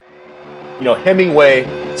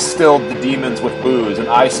Hemingway stilled the demons with booze, and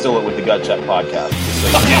I still it with the Gut Check podcast.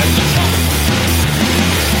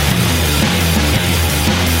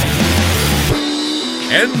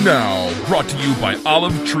 And now, brought to you by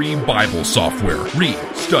Olive Tree Bible Software. Read,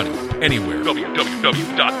 study, anywhere.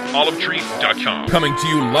 www.olivetree.com. Coming to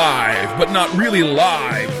you live, but not really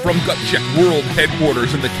live, from Gut Check World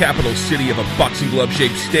Headquarters in the capital city of a boxing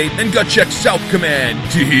glove-shaped state, and Gut Check South Command,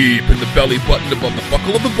 deep in the belly button above the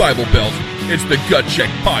buckle of the Bible Belt. It's the Gut Check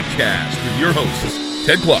Podcast with your hosts,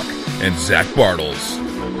 Ted Kluck and Zach Bartles.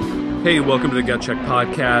 Hey, welcome to the Gut Check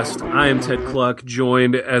Podcast. I am Ted Kluck,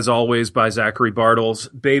 joined as always by Zachary Bartles.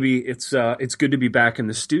 Baby, it's good to be back in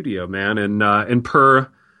the studio, man. And per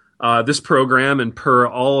this program, and per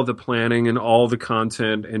all of the planning and all the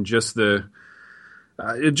content and just all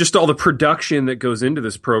the production that goes into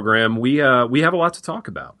this program, we have a lot to talk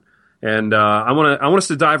about. And I want us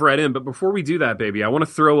to dive right in. But before we do that, baby, I want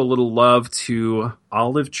to throw a little love to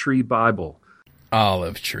Olive Tree Bible.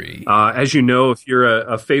 Olive Tree. As you know, if you're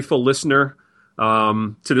a faithful listener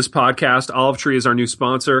to this podcast, Olive Tree is our new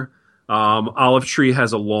sponsor. Olive Tree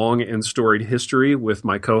has a long and storied history with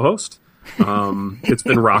my co-host. It's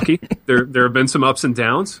been rocky. There have been some ups and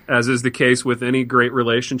downs, as is the case with any great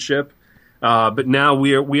relationship. But now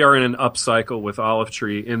we are in an up cycle with Olive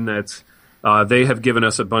Tree in that they have given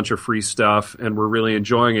us a bunch of free stuff, and we're really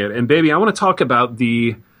enjoying it. And baby, I want to talk about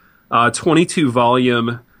the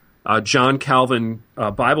 22-volume John Calvin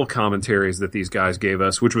Bible commentaries that these guys gave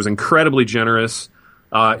us, which was incredibly generous,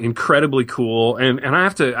 incredibly cool. And I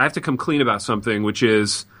have to come clean about something, which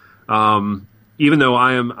is even though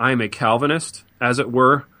I am a Calvinist, as it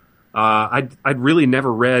were, I'd really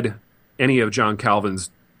never read any of John Calvin's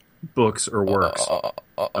books or works.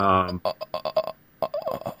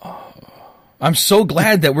 I'm so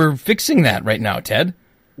glad that we're fixing that right now, Ted.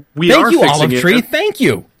 Thank you, Olive Tree. Thank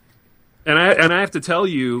you. And I have to tell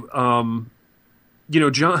you,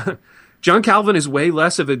 John Calvin is way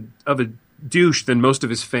less of a douche than most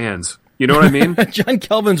of his fans. You know what I mean? John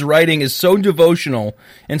Calvin's writing is so devotional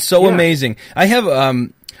and so amazing. I have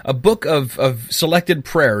a book of selected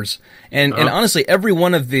prayers, and honestly, every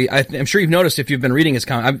one of the I'm sure you've noticed if you've been reading his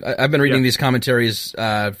I've been reading these commentaries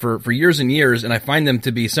for years and years, and I find them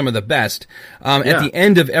to be some of the best. At the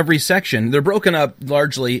end of every section, they're broken up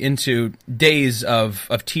largely into days of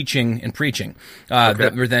teaching and preaching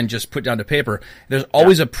that were then just put down to paper. There's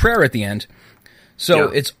always a prayer at the end, so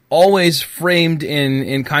it's always framed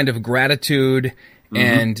in kind of gratitude.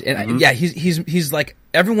 And he's like,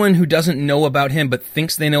 everyone who doesn't know about him but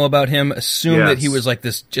thinks they know about him assume that he was like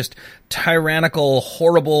this just tyrannical,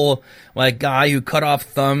 horrible like guy who cut off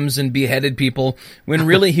thumbs and beheaded people, when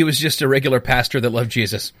really he was just a regular pastor that loved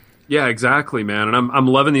Jesus. Yeah, exactly, man. And I'm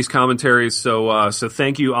loving these commentaries. So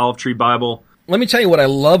thank you, Olive Tree Bible. Let me tell you what I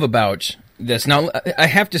love about this. Now, I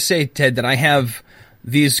have to say, Ted, that I have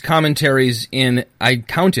these commentaries I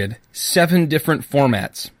counted 7 different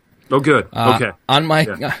formats. Oh, good. Okay.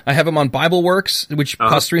 I have them on BibleWorks, which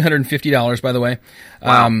costs $350, by the way.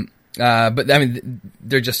 Wow. But I mean,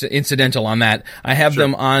 they're just incidental on that. I have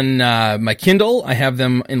them on my Kindle. I have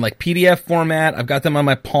them in like PDF format. I've got them on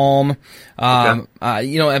my Palm. I've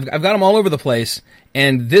got them all over the place.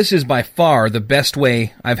 And this is by far the best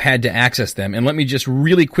way I've had to access them. And let me just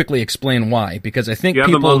really quickly explain why, because I think you have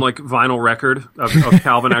them on like vinyl record of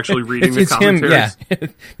Calvin actually reading the commentaries.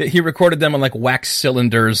 Him, yeah. He recorded them on like wax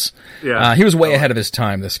cylinders. Yeah, he was way ahead of his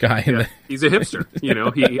time. This guy. Yeah. He's a hipster.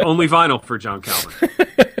 He only vinyl for John Calvin.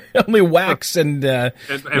 Only wax and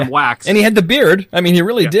wax. And he had the beard. I mean, he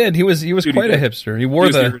really did. He was quite a hipster. He wore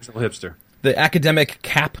the original hipster, the academic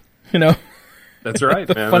cap. That's right,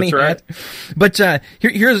 the man. Funny That's right. hat. But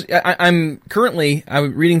here's I'm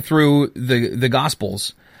reading through the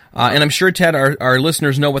Gospels, and I'm sure, Ted, our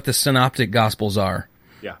listeners know what the Synoptic Gospels are.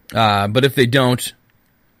 Yeah. But if they don't,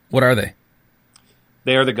 what are they?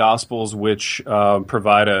 They are the Gospels which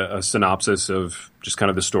provide a synopsis of just kind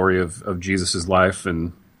of the story of Jesus' life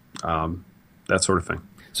and that sort of thing.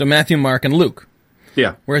 So Matthew, Mark, and Luke.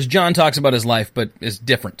 Yeah. Whereas John talks about his life, but is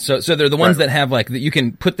different. So they're the ones that have like that you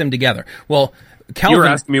can put them together. Well, Calvin, you were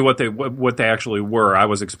asking me what they actually were. I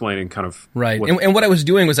was explaining kind of right. And what I was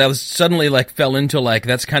doing was I was suddenly like fell into like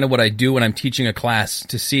that's kind of what I do when I'm teaching a class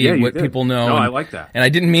to see what people know. No, I like that. And I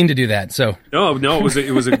didn't mean to do that. So no,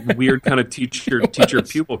 it was a weird kind of teacher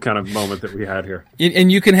pupil kind of moment that we had here.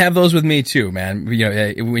 And you can have those with me too, man.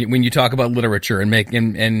 When you talk about literature and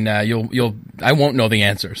you'll I won't know the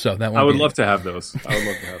answer, so that won't I would be love to have those. I would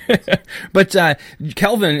love to have those. But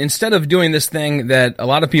Calvin, instead of doing this thing that a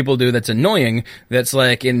lot of people do that's annoying, that's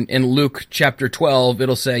like in Luke chapter 12,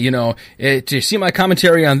 it'll say, to see my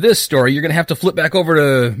commentary on this story, you're going to have to flip back over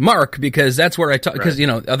to Mark, because that's where I talk, because,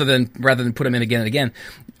 rather than put them in again and again,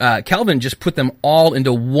 Calvin just put them all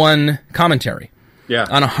into one commentary. Yeah.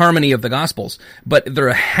 On a harmony of the Gospels. But they're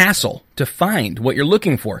a hassle to find what you're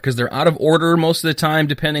looking for, because they're out of order most of the time,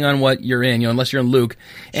 depending on what you're in, unless you're in Luke.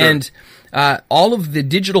 Sure. And all of the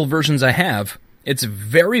digital versions I have, it's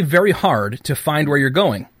very, very hard to find where you're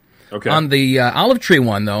going. Okay. On the Olive Tree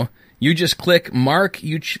one, though, you just click Mark,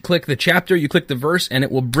 you click the chapter, you click the verse, and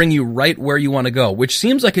it will bring you right where you want to go, which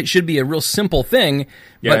seems like it should be a real simple thing,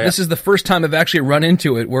 but this is the first time I've actually run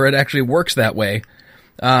into it where it actually works that way.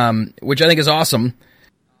 Which I think is awesome.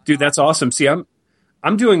 Dude, that's awesome. See,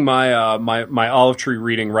 I'm doing my my Olive Tree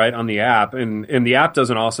reading right on the app, and the app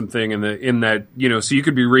does an awesome thing in that so you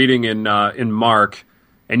could be reading in Mark,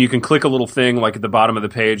 and you can click a little thing like at the bottom of the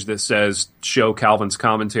page that says "Show Calvin's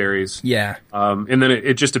commentaries." Yeah. And then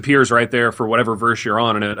it just appears right there for whatever verse you're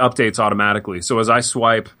on, and it updates automatically. So as I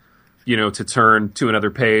swipe, to turn to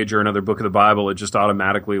another page or another book of the Bible, it just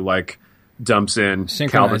automatically dumps in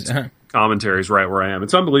Calvin's commentaries right where I am.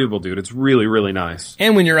 It's unbelievable, dude. It's really, really nice.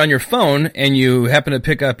 And when you're on your phone and you happen to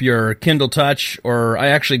pick up your Kindle Touch, or I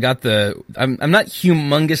actually got I'm not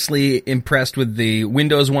humongously impressed with the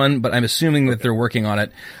Windows one, but I'm assuming that they're working on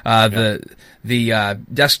it. The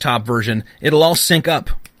desktop version, it'll all sync up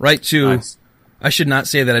right to. Nice. I should not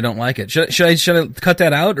say that I don't like it. Should I cut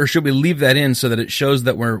that out, or should we leave that in so that it shows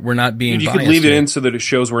that we're not being biased? You could leave it in so that it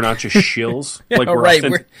shows we're not just shills.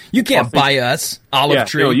 Right. You can't buy us, Olive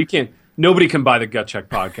Tree. No, you can't. Nobody can buy the Gut Check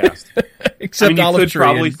podcast. Except Olive Tree.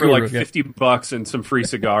 Probably for $50 and some free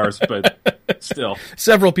cigars, but still.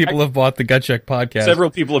 Several people have bought the Gut Check podcast.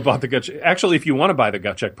 Several people have bought the Gut Check. Actually, if you want to buy the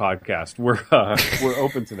Gut Check podcast, we're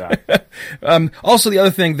open to that. Also, the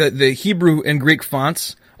other thing, the Hebrew and Greek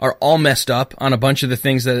fonts are all messed up on a bunch of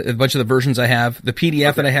the versions I have. The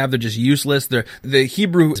PDF that I have, they're just useless. The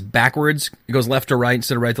Hebrew is backwards. It goes left to right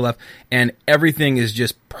instead of right to left, and everything is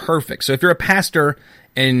just perfect. So if you're a pastor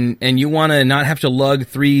and you want to not have to lug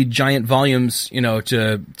 3 giant volumes, to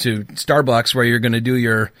Starbucks where you're going to do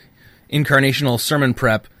your incarnational sermon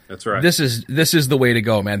prep, that's right. This is the way to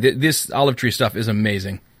go, man. This Olive Tree stuff is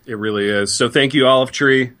amazing. It really is. So thank you, Olive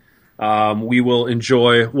Tree. We will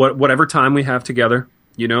enjoy whatever time we have together.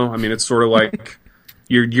 It's sort of like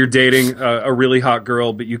you're dating a really hot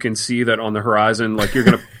girl, but you can see that on the horizon, you're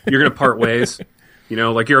gonna part ways.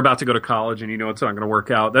 You're about to go to college, and it's not going to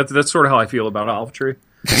work out. That's sort of how I feel about Olive Tree.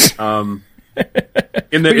 You're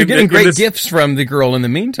getting great gifts from the girl in the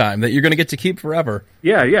meantime that you're going to get to keep forever.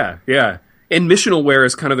 Yeah. And Missional Wear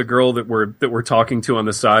is kind of the girl that we're talking to on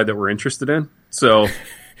the side that we're interested in. So.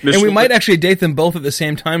 And we might actually date them both at the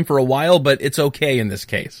same time for a while, but it's okay in this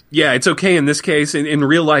case. Yeah, it's okay in this case. In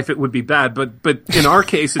real life, it would be bad, but in our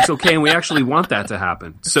case, it's okay, and we actually want that to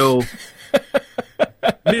happen. So,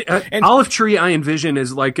 Olive Tree, I envision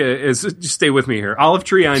as just stay with me here. Olive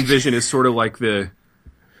Tree, I envision is sort of like the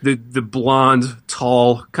blonde,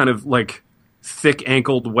 tall, kind of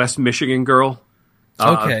thick-ankled West Michigan girl.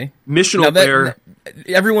 Okay. Missional Wear.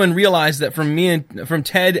 Everyone realized that from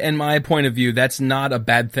Ted and my point of view, that's not a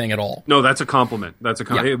bad thing at all. No, that's a compliment.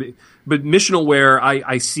 Yeah. But Missional Wear,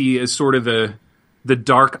 I see as sort of the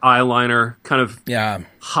dark eyeliner, kind of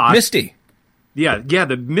hot. Misty. Yeah,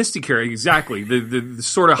 the Misty character, exactly. The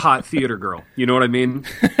sort of hot theater girl. You know what I mean?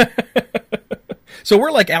 So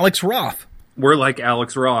we're like Alex Roth. We're like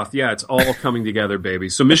Alex Roth. Yeah, it's all coming together, baby.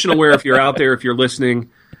 So Missional Wear, if you're out there, if you're listening,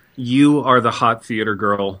 you are the hot theater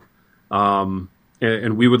girl.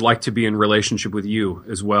 And we would like to be in relationship with you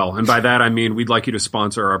as well. And by that, I mean we'd like you to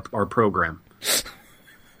sponsor our program.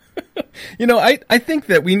 I think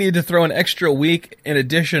that we need to throw an extra week in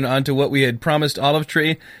addition onto what we had promised Olive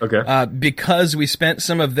Tree. Okay. Because we spent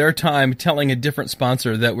some of their time telling a different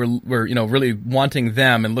sponsor that we're really wanting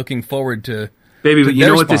them and looking forward to. Baby, but you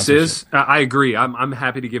know what this is? I agree. I'm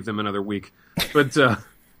happy to give them another week. But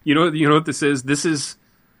you know what this is? This is.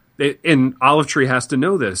 And Olive Tree has to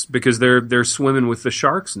know this because they're swimming with the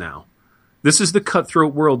sharks now. This is the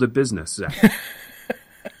cutthroat world of business, Zach.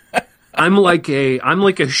 I'm like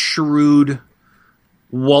a shrewd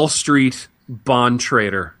Wall Street bond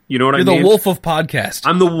trader. You know what I mean? You're the wolf of podcast.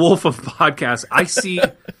 I'm the wolf of podcast.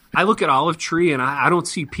 I look at Olive Tree and I don't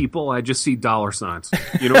see people. I just see dollar signs.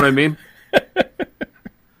 You know what I mean?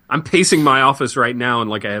 I'm pacing my office right now in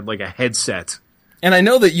like a headset. And I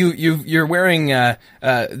know that you're wearing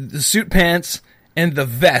suit pants and the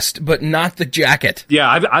vest, but not the jacket. Yeah,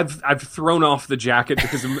 I've thrown off the jacket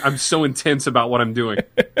because I'm so intense about what I'm doing,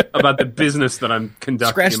 about the business that I'm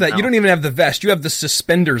conducting. Scratch that. You don't even have the vest. You have the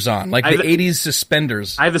suspenders on, like the 80s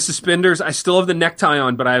suspenders. I have the suspenders. I still have the necktie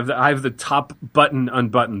on, but I have the top button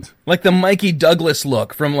unbuttoned. Like the Mikey Douglas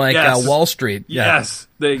look from Wall Street. Yeah. Yes.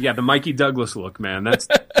 The Mikey Douglas look, man.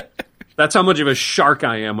 That's how much of a shark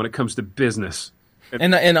I am when it comes to business.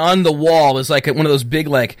 And on the wall is like one of those big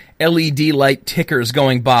LED light tickers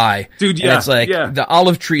going by. Dude, yeah. And it's the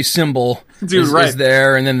olive tree symbol is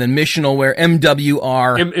there, and then the missional wear,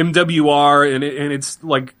 MWR. MWR, and it's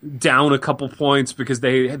like down a couple points because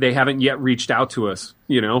they haven't yet reached out to us,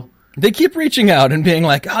 you know? They keep reaching out and being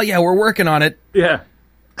like, oh yeah, we're working on it. Yeah.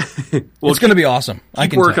 Well, it's going to be awesome.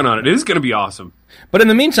 Keep working on it. It is going to be awesome. But in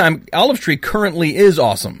the meantime, Olive Tree currently is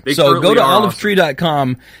awesome. So go to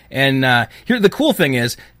olivetree.com, and here the cool thing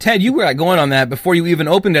is, Ted, you got going on that before you even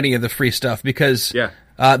opened any of the free stuff because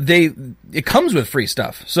it comes with free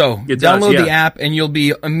stuff. So download the app, and you'll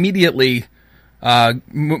be immediately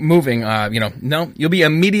moving. You'll be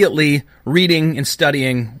immediately reading and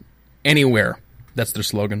studying anywhere. That's their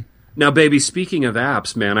slogan. Now, baby, speaking of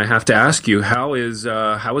apps, man, I have to ask you, how is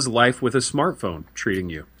life with a smartphone treating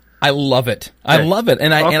you? I love it. I love it,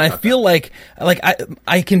 and I feel like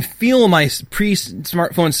I can feel my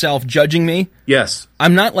pre-smartphone self judging me. Yes,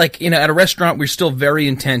 I'm not at a restaurant. We're still very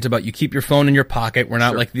intent about you keep your phone in your pocket. We're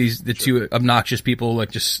not like the two obnoxious people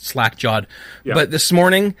just slack jawed. Yeah. But this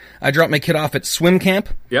morning I dropped my kid off at swim camp.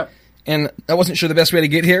 Yeah. And I wasn't sure the best way to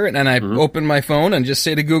get here, and I opened my phone and just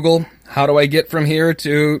say to Google, how do I get from here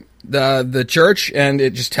to the church? And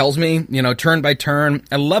it just tells me, turn by turn.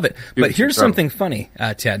 I love it. But here's something funny,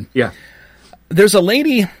 Ted. Yeah. There's a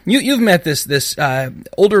lady, you've met this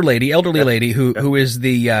elderly lady who is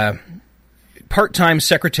the part-time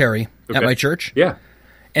secretary at my church. Yeah.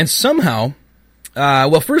 And somehow...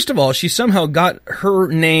 first of all, she somehow got her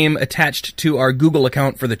name attached to our Google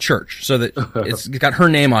account for the church, so that it's got her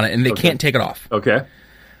name on it, and they can't take it off. Okay.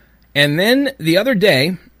 And then the other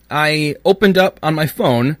day, I opened up on my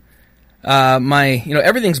phone,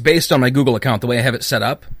 everything's based on my Google account, the way I have it set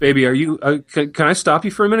up. Baby, are you? Can I stop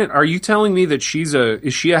you for a minute? Are you telling me that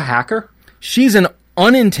is she a hacker? She's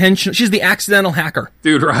she's the accidental hacker.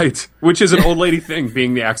 Dude, right. Which is an old lady thing,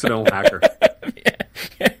 being the accidental hacker.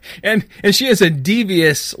 And she has a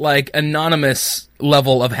devious, anonymous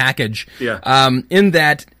level of hackage. Yeah. In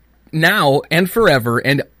that now and forever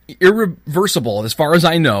and irreversible, as far as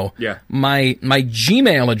I know. Yeah. My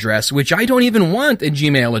Gmail address, which I don't even want a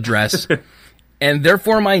Gmail address, and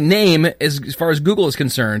therefore my name, as far as Google is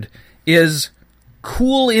concerned, is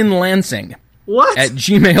Cool in Lansing. What? At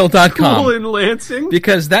gmail.com. Cool in Lansing?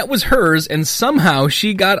 Because that was hers, and somehow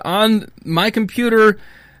she got on my computer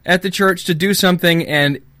at the church to do something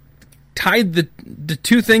and tied the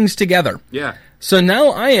two things together. Yeah. So now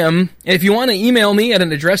I am, if you want to email me at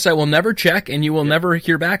an address I will never check and you will never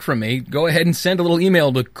hear back from me, go ahead and send a little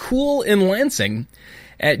email to coolinlansing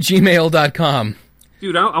at gmail.com.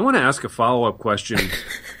 Dude, I want to ask a follow-up question.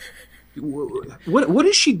 What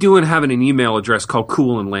is she doing having an email address called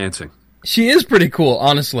Cool in Lansing? She is pretty cool,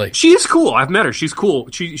 honestly. She is cool. I've met her. She's cool.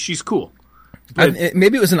 She's cool.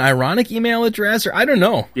 Maybe it was an ironic email address, or I don't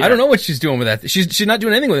know. Yeah. I don't know what she's doing with that. She's not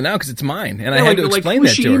doing anything with it now because it's mine, and I had to explain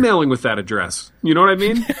that to her. Who's she emailing with that address? You know what I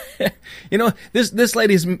mean? This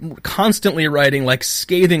lady's constantly writing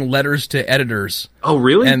scathing letters to editors. Oh,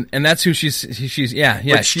 really? And that's who she's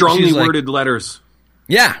strongly worded letters.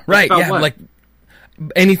 Yeah, right. About Yeah, what?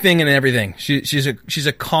 Anything and everything. She's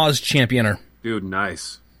a cause championer. Dude,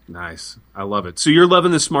 nice. I love it. So you're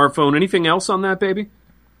loving the smartphone. Anything else on that, baby?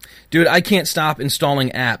 Dude, I can't stop installing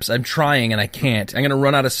apps. I'm trying and I can't. I'm going to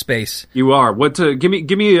run out of space. You are. Give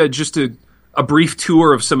me just a brief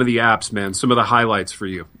tour of some of the apps, man. Some of the highlights for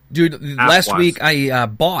you. Dude, last week I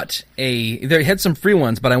bought they had some free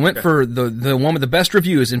ones, but I went for the one with the best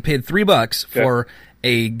reviews and paid $3 for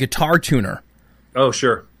a guitar tuner. Oh,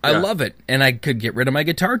 sure. I love it, and I could get rid of my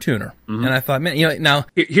guitar tuner. Mm-hmm. And I thought, man, now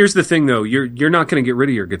here's the thing, though. You're not going to get rid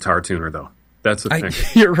of your guitar tuner, though. That's the thing.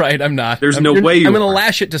 You're right. I'm not. There's no way I'm going to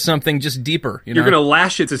lash it to something just deeper. You're going to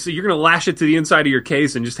lash it to the inside of your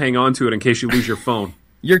case and just hang on to it in case you lose your phone.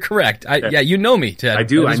 You're correct. You know me, Ted. I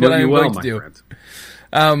do. I know you well, my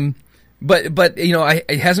friend. But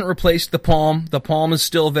it hasn't replaced the Palm. The Palm is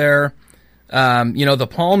still there. The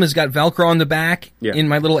Palm has got Velcro on the back in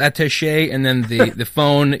my little attaché, and then the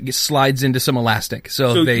phone slides into some elastic.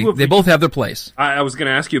 So they both have their place. I was going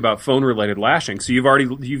to ask you about phone-related lashing. So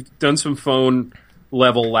you've done some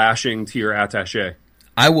phone-level lashing to your attaché.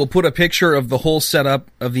 I will put a picture of the whole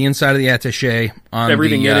setup of the inside of the attaché on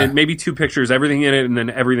everything in it. Maybe 2 pictures, everything in it, and then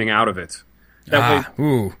everything out of it.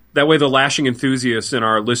 That way the lashing enthusiasts in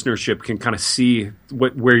our listenership can kind of see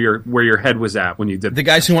where your head was at when you did the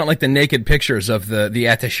guys who want like the naked pictures of the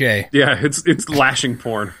attaché. Yeah, it's lashing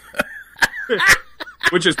porn.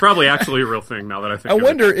 Which is probably actually a real thing now that I think. I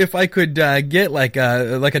wonder if I could get like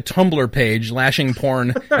a Tumblr page lashing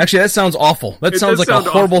porn. Actually, that sounds awful. That sounds like a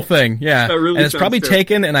horrible thing. Yeah, really and it's probably terrible.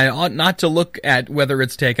 Taken, and I ought not to look at whether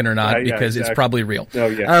it's taken or not because it's probably real. Oh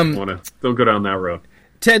yeah, don't go down that road.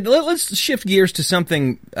 Ted, let's shift gears to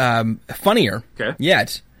something funnier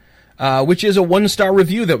yet, which is a 1-star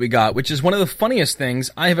review that we got, which is one of the funniest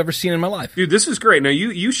things I have ever seen in my life. Dude, this is great. Now,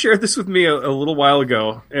 you shared this with me a little while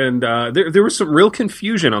ago, and there was some real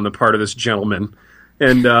confusion on the part of this gentleman.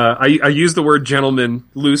 And I use the word gentleman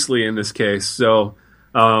loosely in this case. So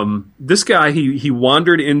this guy, he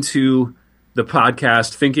wandered into the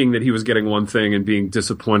podcast thinking that he was getting one thing and being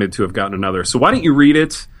disappointed to have gotten another. So why don't you read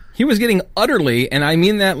it? He was getting utterly, and I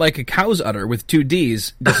mean that like a cow's udder with 2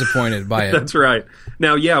 Ds, disappointed by it. That's right.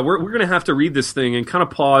 Now, yeah, we're going to have to read this thing and kind of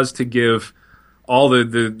pause to give all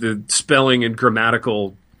the spelling and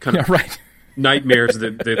grammatical kind of nightmares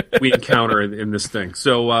that we encounter in this thing.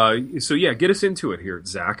 So yeah, get us into it here,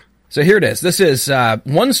 Zach. So here it is. This is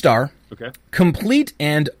 1 star, complete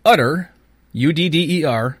and utter,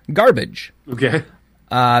 UDDER, garbage. Okay.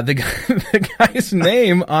 The guy's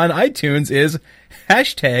name on iTunes is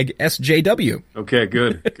 #SJW. Okay,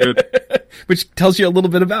 good. Which tells you a little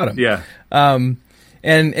bit about him. Yeah.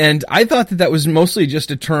 And I thought that was mostly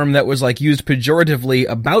just a term that was like used pejoratively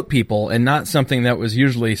about people and not something that was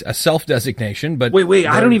usually a self-designation. But wait,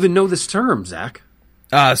 I don't even know this term, Zach.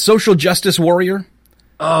 Social justice warrior.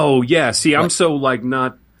 Oh yeah. See, I'm so like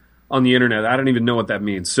not on the internet. I don't even know what that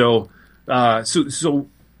means. So that's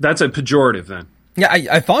a pejorative then. Yeah,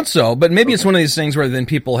 I thought so, but maybe it's one of these things where then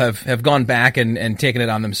people have gone back and taken it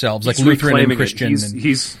on themselves, like Lutheran and Christian.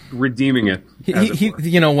 He's redeeming it. He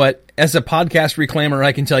you know what? As a podcast reclaimer,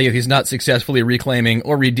 I can tell you he's not successfully reclaiming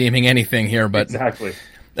or redeeming anything here. But exactly.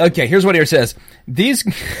 Okay, here's what he says: these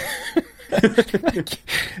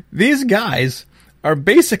guys are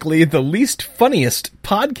basically the least funniest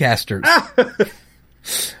podcasters.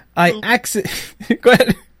 Go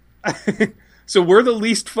ahead. So we're the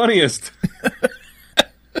least funniest.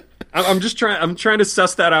 I'm trying to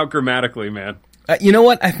suss that out grammatically, man. You know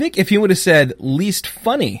what? I think if he would have said least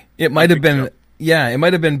funny, it might have been. So. Yeah, it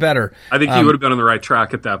might have been better. I think he would have been on the right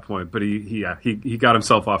track at that point, but he got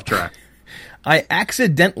himself off track. I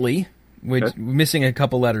accidentally, missing a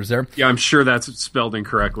couple letters there. Yeah, I'm sure that's spelled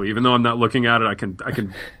incorrectly. Even though I'm not looking at it, I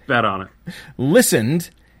can bet on it.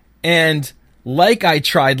 Listened, and like I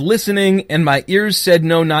tried listening, and my ears said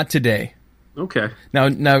no, not today. Okay. Now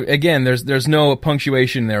again, there's no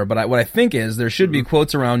punctuation there, but what I think is there should be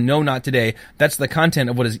quotes around "no, not today." That's the content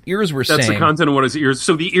of what his ears were saying. That's the content of what his ears.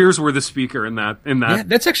 So the ears were the speaker in that. Yeah,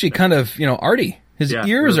 that's actually kind of arty. His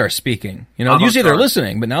ears are speaking. Usually they're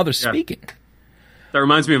listening, but now they're speaking. That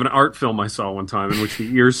reminds me of an art film I saw one time in which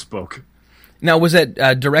the ears spoke. Now, was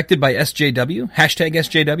that directed by SJW?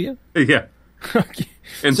 #SJW? Yeah. Okay.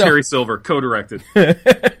 And Terry Silver co-directed.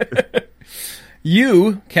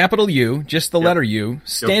 You, capital U, just the letter U,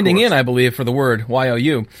 standing in, I believe, for the word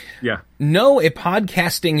Y-O-U. Yeah. Know a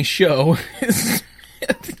podcasting show is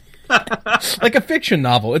like a fiction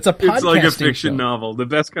novel. It's a podcasting It's like a fiction show. novel, the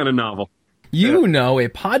best kind of novel. You know a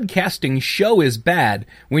podcasting show is bad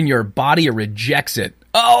when your body rejects it.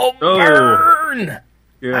 Oh, burn!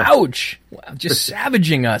 Yeah. Ouch! Wow, just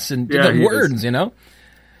savaging us and the words,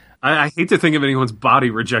 I hate to think of anyone's body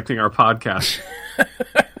rejecting our podcast.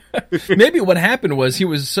 Maybe what happened was he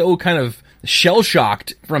was so kind of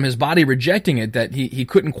shell-shocked from his body rejecting it that he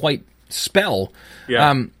couldn't quite spell.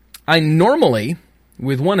 Yeah. I normally,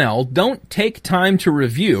 with one L, don't take time to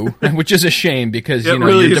review, which is a shame because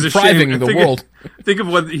really you're depriving the world. Think of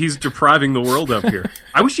what he's depriving the world of here.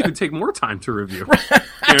 I wish you could take more time to review.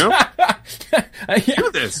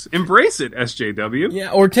 Do this. Embrace it, SJW.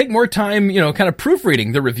 Yeah, or take more time, kind of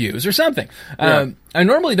proofreading the reviews or something. Yeah. I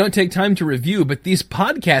normally don't take time to review, but these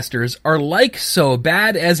podcasters are like so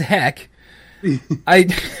bad as heck. These darn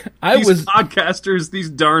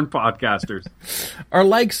podcasters are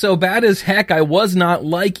like so bad as heck. I was not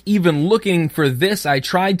like even looking for this. I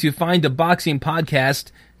tried to find a boxing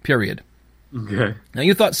podcast, period. Okay. Now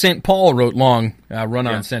you thought St. Paul wrote long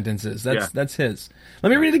run-on sentences. That's his. Let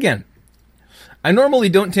me read it again. I normally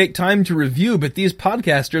don't take time to review, but these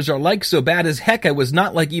podcasters are like so bad as heck. I was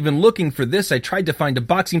not like even looking for this. I tried to find a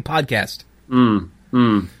boxing podcast.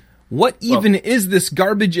 What even is this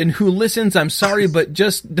garbage and who listens? I'm sorry, but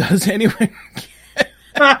just does anyone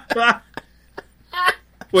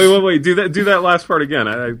Wait. Do that last part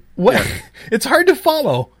again. What? Yeah. It's hard to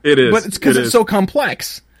follow. It is. But it's because it's so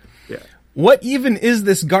complex. Yeah. What even is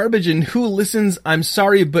this garbage, and who listens? I'm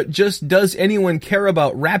sorry, but just does anyone care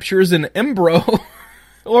about Raptures and Embro?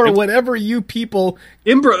 Or whatever you people...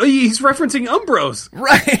 He's referencing Umbros.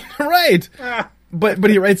 Right. But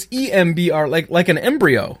he writes EMBR, like an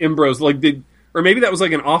embryo. Embros, or maybe that was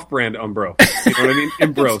like an off-brand Umbro. You know what I mean?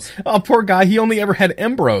 Embros. Oh, poor guy. He only ever had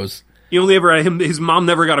Embros. He only ever had his mom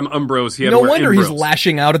never got him Umbros. He had no to wear wonder Embros. He's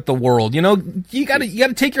lashing out at the world. You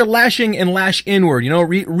gotta take your lashing and lash inward.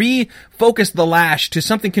 Refocus the lash to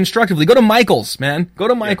something constructively. Go to Michael's, man. Go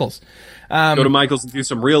to Michael's. Go to Michael's and do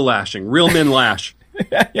some real lashing. Real men lash.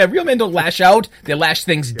 Yeah, real men don't lash out. They lash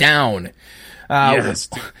things down. Yes.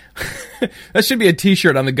 That should be a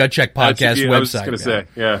T-shirt on the Gut Check Podcast website. I was just going to say,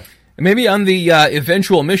 yeah. Maybe on the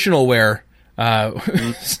eventual missional wear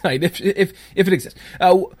site, if it exists.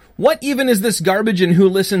 What even is this garbage, and who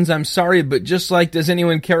listens? I'm sorry, but just like, does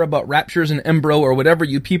anyone care about Raptures and Embro or whatever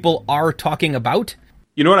you people are talking about?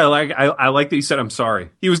 You know what I like? I like that he said, I'm sorry.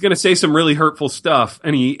 He was going to say some really hurtful stuff,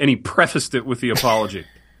 and he prefaced it with the apology.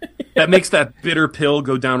 That makes that bitter pill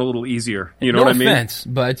go down a little easier. You know what I mean? No offense,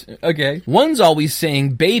 but okay. One's always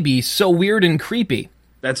saying, baby, so weird and creepy.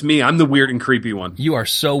 That's me. I'm the weird and creepy one. You are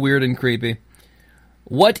so weird and creepy.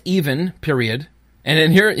 What even, period. And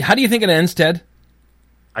then here, how do you think it ends, Ted?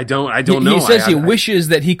 I don't know. He says he wishes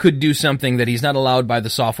that he could do something that he's not allowed by the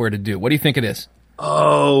software to do. What do you think it is?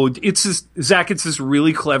 Oh, it's this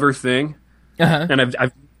really clever thing. Uh-huh.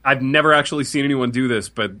 And I've never actually seen anyone do this,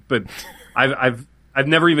 but I've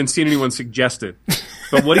never even seen anyone suggest it.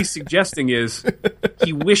 But what he's suggesting is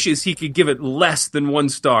he wishes he could give it less than 1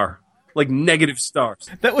 star, like negative stars.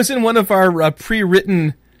 That was in one of our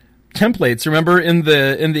pre-written templates. Remember in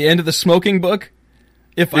the end of the smoking book?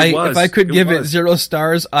 If I could give it 0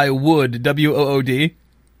 stars, I would. WOOD.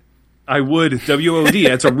 I would. WOD.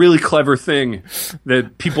 That's a really clever thing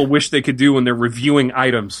that people wish they could do when they're reviewing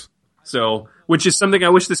items. So, which is something I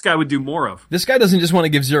wish this guy would do more of. This guy doesn't just want to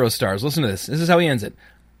give 0 stars. Listen to this. This is how he ends it.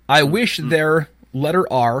 I wish there, letter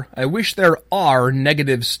R, I wish there are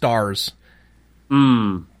negative stars.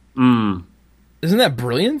 Isn't that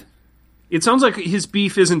brilliant? It sounds like his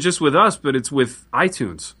beef isn't just with us, but it's with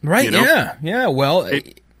iTunes. Right, you know? Yeah. Well,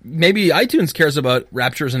 maybe iTunes cares about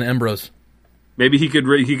Raptures and Embros. Maybe he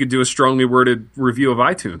could do a strongly worded review of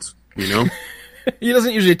iTunes, you know? He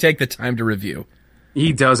doesn't usually take the time to review.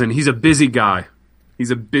 He doesn't. He's a busy guy.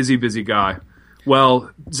 He's a busy guy.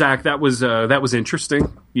 Well, Zach, that was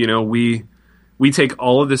interesting. You know, we take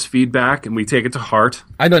all of this feedback and we take it to heart.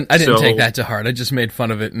 I didn't take that to heart. I just made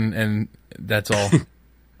fun of it, and that's all.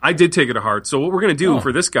 I did take it to heart. So what we're going to do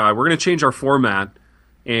for this guy, we're going to change our format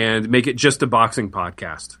and make it just a boxing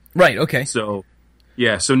podcast. Right. Okay. So,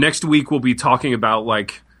 yeah. So next week we'll be talking about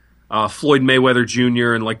like Floyd Mayweather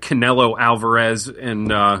Jr. and like Canelo Alvarez, and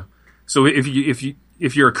so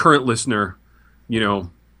if you're a current listener, you know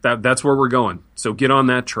that's where we're going. So get on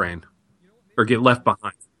that train, or get left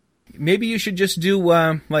behind. Maybe you should just do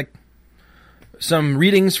like some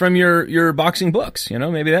readings from your boxing books. You know,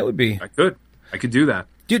 maybe that would be. I could do that.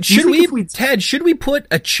 Dude, Ted, should we put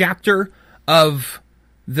a chapter of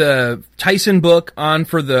the Tyson book on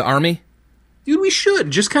for the Army? Dude, we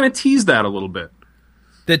should. Just kind of tease that a little bit.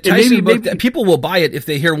 The Tyson book, people will buy it if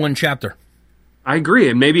they hear one chapter. I agree.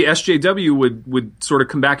 And maybe SJW would sort of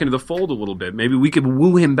come back into the fold a little bit. Maybe we could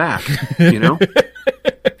woo him back, you know?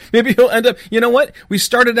 Maybe he'll end up, you know what? We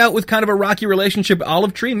started out with kind of a rocky relationship with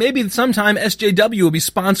Olive Tree. Maybe sometime SJW will be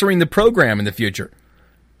sponsoring the program in the future.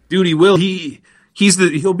 Dude, he will. He'll be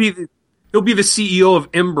the CEO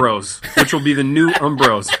of Embros, which will be the new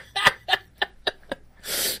Umbros.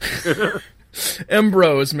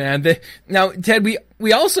 Embros, man. Now, Ted,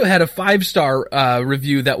 we also had a 5-star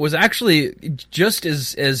review that was actually just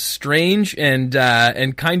as strange and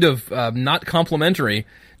kind of not complimentary.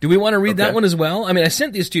 Do we want to read that one as well? I mean, I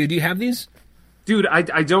sent these to you. Do you have these? Dude, I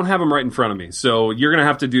don't have them right in front of me, so you're going to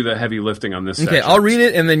have to do the heavy lifting on this section. Okay, I'll read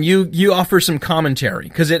it, and then you offer some commentary,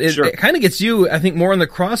 because it kind of gets you, I think, more in the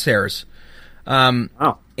crosshairs. And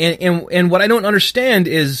what I don't understand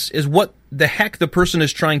is what the heck the person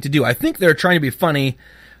is trying to do. I think they're trying to be funny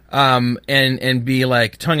and be,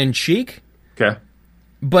 like, tongue-in-cheek. Okay.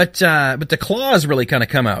 But the claws really kind of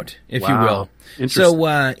come out, if you will.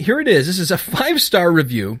 So here it is. This is a 5-star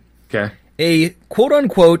review. Okay. A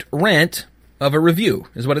quote-unquote rant of a review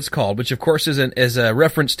is what it's called, which of course is a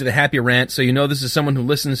reference to the Happy Rant. So you know this is someone who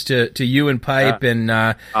listens to you and Pipe and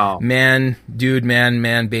man, dude,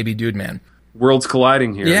 man, baby, dude, man. Worlds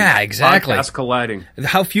colliding here. Yeah, exactly. Podcasts colliding.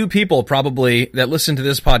 How few people probably that listen to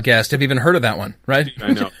this podcast have even heard of that one, right?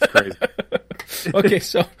 I know, it's crazy. Okay,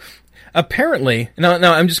 so apparently, now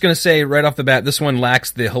I'm just going to say right off the bat, this one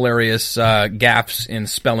lacks the hilarious gaffes in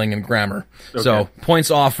spelling and grammar. Okay. So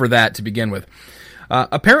points off for that to begin with.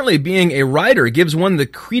 Apparently, being a writer gives one the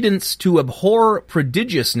credence to abhor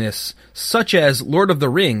prodigiousness, such as Lord of the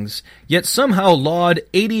Rings, yet somehow laud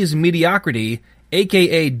 80s mediocrity,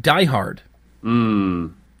 a.k.a. Die Hard.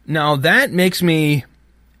 Now, that makes me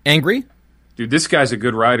angry. Dude, this guy's a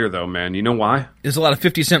good writer, though, man. You know why? There's a lot of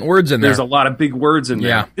 50-cent words in there. There's a lot of big words in there.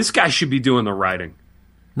 Yeah. This guy should be doing the writing.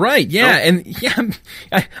 Right, yeah. Nope. And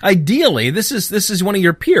ideally, this is one of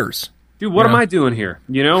your peers. Dude, what am I doing here?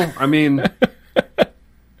 You know? I mean,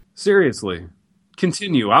 seriously.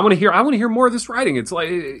 Continue. I want to hear more of this writing. It's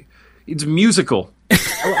like, it's musical.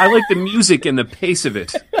 I like the music and the pace of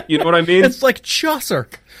it. You know what I mean? It's like Chaucer.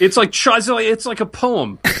 It's like a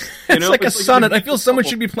poem. You know? It's like a sonnet. I feel someone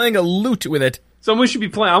should be playing a lute with it. Someone should be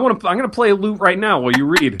playing. I'm going to play a lute right now while you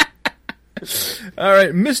read. All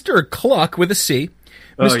right, Mr. Cluck with a C.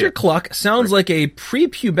 Mr. Cluck sounds like a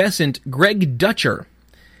prepubescent Greg Dutcher.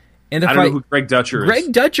 And I don't know who Greg Dutcher is.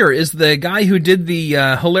 Greg Dutcher is the guy who did the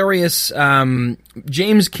hilarious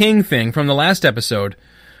James King thing from the last episode.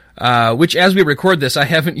 Which, as we record this, I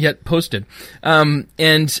haven't yet posted,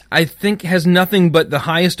 and I think has nothing but the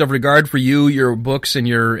highest of regard for you, your books,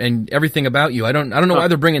 and everything about you. I don't know why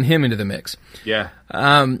they're bringing him into the mix. Yeah.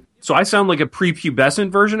 So I sound like a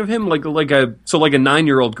prepubescent version of him, like a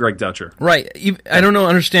 9-year-old Greg Dutcher. Right. I don't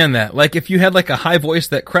understand that. Like if you had like a high voice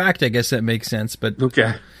that cracked, I guess that makes sense. But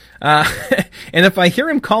okay. And if I hear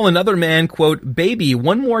him call another man, quote, baby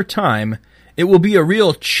one more time, it will be a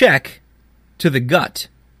real check to the gut.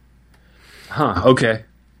 Huh, okay.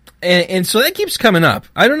 And so that keeps coming up.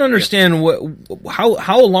 I don't understand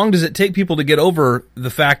how long does it take people to get over the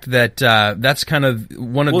fact that that's kind of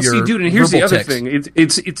one of your dude, and here's the other tics. thing.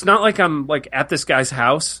 It's not like I'm like at this guy's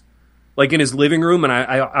house, like in his living room, and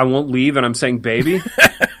I won't leave, and I'm saying baby.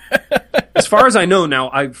 As far as I know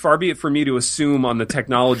now, far be it for me to assume on the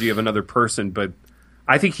technology of another person, but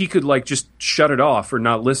I think he could like just shut it off or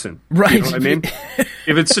not listen. Right. You know what I mean?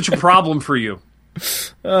 If it's such a problem for you.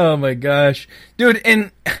 Oh my gosh, dude!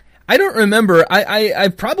 And I don't remember. I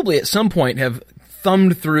probably at some point have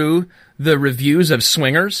thumbed through the reviews of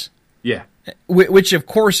Swingers. Yeah. Which of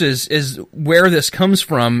course is where this comes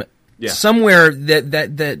from. Yeah. Somewhere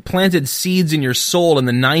that planted seeds in your soul in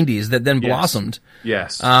the 90s that then blossomed.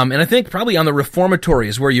 Yes. And I think probably on the Reformatory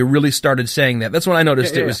is where you really started saying that. That's when I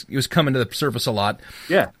noticed it was coming to the surface a lot.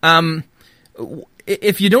 Yeah.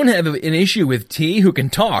 If you don't have an issue with T who can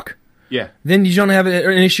talk. Yeah. Then you don't have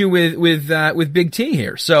an issue with Big T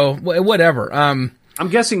here. So whatever. I'm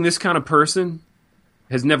guessing this kind of person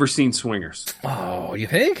has never seen Swingers. Oh, you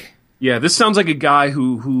think? Yeah, this sounds like a guy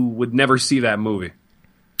who would never see that movie.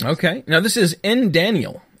 Okay. Now this is N.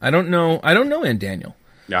 Daniel. I don't know N. Daniel.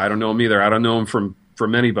 Yeah, I don't know him either. I don't know him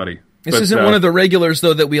from anybody. This isn't one of the regulars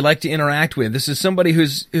though that we like to interact with. This is somebody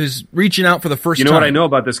who's reaching out for the first time. You know what I know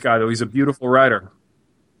about this guy though? He's a beautiful writer.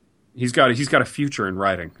 He's got a future in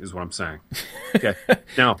writing, is what I'm saying. Okay.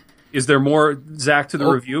 Now, is there more, Zach, to the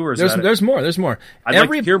review, or is there's more? There's more. I'd like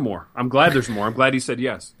to hear more. I'm glad there's more. I'm glad he said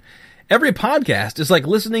yes. Every podcast is like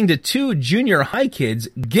listening to two junior high kids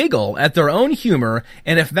giggle at their own humor,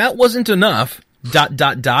 and if that wasn't enough, ...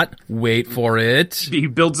 wait for it. He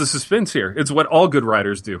builds the suspense here. It's what all good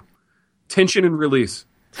writers do. Tension and release.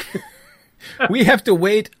 We have to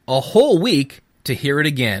wait a whole week to hear it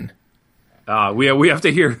again.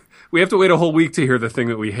 We have to wait a whole week to hear the thing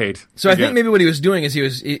that we hate. So again. I think maybe what he was doing is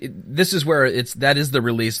this is where that is the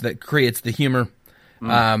release that creates the humor,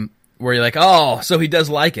 where you're like, oh, so he does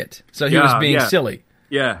like it. So he was being silly.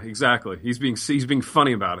 Yeah, exactly. He's being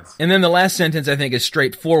funny about it. And then the last sentence I think is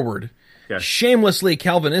straightforward. Okay. Shamelessly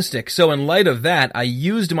Calvinistic. So in light of that, I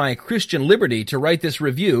used my Christian liberty to write this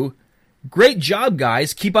review. Great job,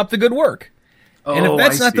 guys. Keep up the good work. Oh, and if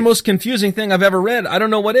that's not the most confusing thing I've ever read, I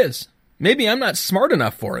don't know what is. Maybe I'm not smart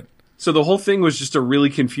enough for it. So the whole thing was just a really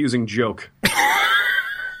confusing joke.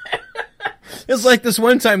 It's like this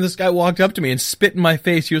one time this guy walked up to me and spit in my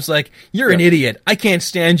face. He was like, "You're an idiot. I can't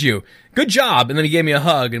stand you. Good job." And then he gave me a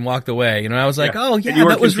hug and walked away. You know, I was like, "Oh yeah,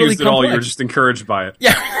 that was really complex." At all. You were just encouraged by it.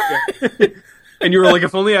 Yeah. And you were like,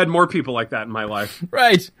 "If only I had more people like that in my life."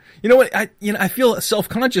 Right. You know what? I feel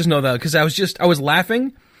self-conscious now though because I was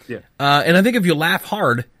laughing. Yeah. And I think if you laugh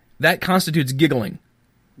hard, that constitutes giggling.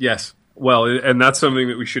 Yes. Well, and that's something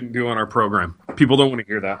that we shouldn't do on our program. People don't want to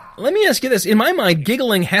hear that. Let me ask you this. In my mind,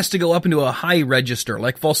 giggling has to go up into a high register,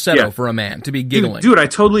 like falsetto for a man, to be giggling. Dude, I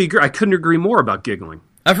totally agree. I couldn't agree more about giggling.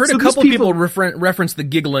 I've heard a couple people reference the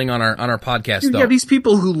giggling on our podcast, though. Yeah, these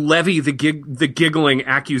people who levy the giggling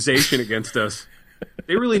accusation against us,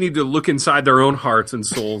 They really need to look inside their own hearts and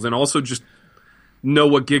souls, and also just know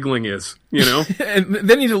what giggling is, you know? And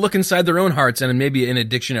they need to look inside their own hearts and maybe in a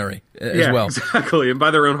dictionary as well. Exactly. And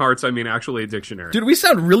by their own hearts, I mean actually a dictionary. Dude, we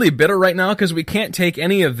sound really bitter right now because we can't take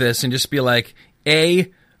any of this and just be like,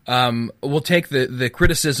 A, we'll take the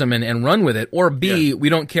criticism and run with it, or B, we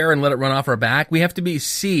don't care and let it run off our back. We have to be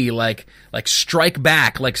C, like strike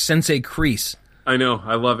back, like Sensei Kreese. I know.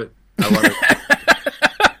 I love it. I love it.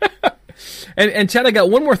 And Ted, I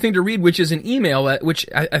got one more thing to read, which is an email which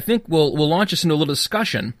I think will launch us into a little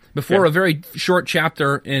discussion before a very short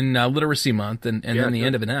chapter in Literacy Month and then the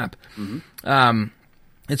end of an app. Mm-hmm.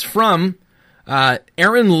 It's from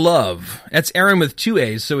Aaron Love. That's Aaron with 2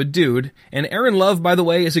 A's, so a dude. And Aaron Love, by the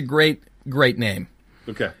way, is a great name.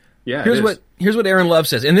 Okay. Yeah. Here's what Aaron Love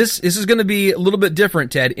says, and this is going to be a little bit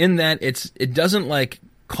different, Ted, in that it doesn't like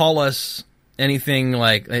call us anything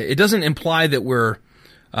like, it doesn't imply that we're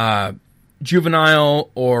juvenile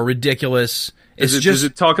or ridiculous. Does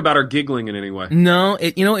it talk about our giggling in any way? No,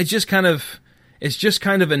 it's just kind of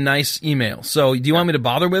a nice email. So, do you want me to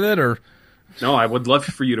bother with it, or? No, I would love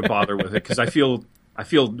for you to bother with it because I feel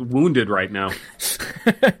wounded right now.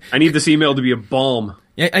 I need this email to be a balm.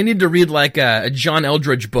 I need to read like a John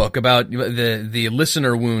Eldridge book about the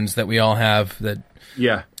listener wounds that we all have.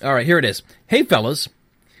 Yeah. All right, here it is. Hey, fellas.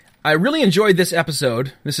 I really enjoyed this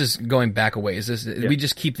episode. This is going back a ways. We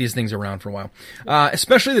just keep these things around for a while.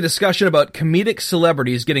 Especially the discussion about comedic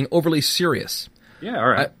celebrities getting overly serious. Yeah, all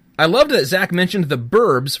right. I loved that Zach mentioned The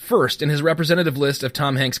Burbs first in his representative list of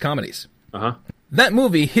Tom Hanks comedies. Uh-huh. That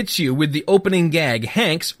movie hits you with the opening gag,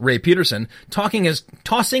 Hanks, Ray Peterson, tossing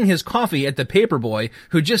his coffee at the paper boy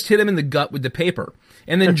who just hit him in the gut with the paper,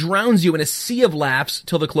 and then drowns you in a sea of laughs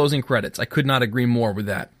till the closing credits. I could not agree more with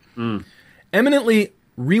that. Eminently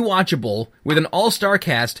rewatchable with an all-star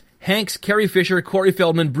cast, Hanks, Carrie Fisher, Corey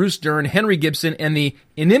Feldman, Bruce Dern, Henry Gibson, and the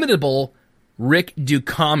inimitable Rick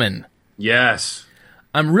Ducommun. Yes.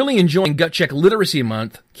 I'm really enjoying Gut Check Literacy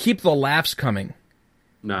Month. Keep the laughs coming.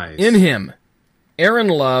 Nice. In him, Aaron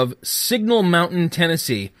Love, Signal Mountain,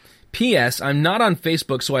 Tennessee. P.S. I'm not on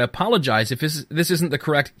Facebook, so I apologize if this isn't the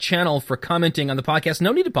correct channel for commenting on the podcast.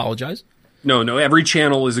 No need to apologize. No. Every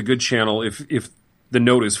channel is a good channel if the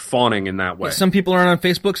note is fawning in that way. Some people aren't on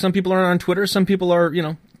Facebook. Some people aren't on Twitter. Some people are,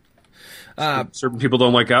 certain people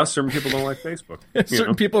don't like us. Certain people don't like Facebook.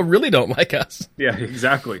 Certain people really don't like us. Yeah,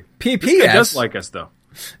 exactly. PPS. This guy does like us, though.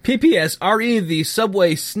 PPS, RE, the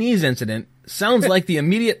subway sneeze incident sounds like the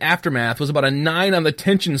immediate aftermath was about a 9 on the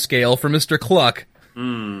tension scale for Mr. Cluck.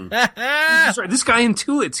 That's right. This guy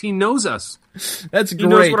intuits. He knows us. That's great. He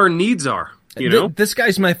knows what our needs are. This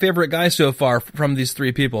guy's my favorite guy so far from these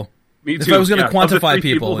 3 people. Me too. If I was going to quantify of the 3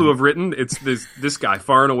 people who have written, it's this guy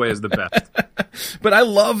far and away is the best. But I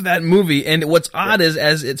love that movie, and what's odd is,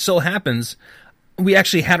 as it so happens, we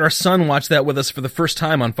actually had our son watch that with us for the first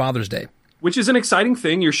time on Father's Day. Which is an exciting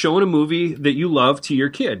thing. You're showing a movie that you love to your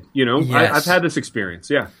kid. Yes. I've had this experience.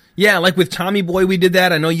 Yeah. Yeah, like with Tommy Boy, we did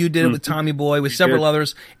that. I know you did it with Tommy Boy, with several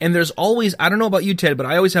others. And there's always, I don't know about you, Ted, but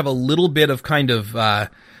I always have a little bit of kind of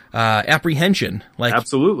apprehension. Like,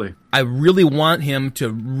 absolutely. I really want him to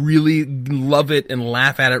really love it and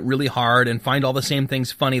laugh at it really hard and find all the same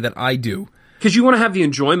things funny that I do. Because you want to have the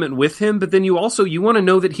enjoyment with him, but then you want to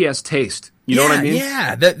know that he has taste. You know what I mean?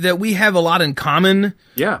 Yeah, that we have a lot in common.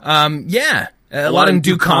 Yeah. A lot in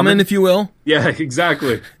common, if you will. Yeah,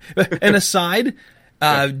 exactly. And aside,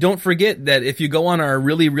 don't forget that if you go on our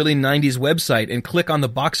really, really 90s website and click on the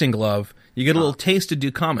boxing glove, you get a little taste of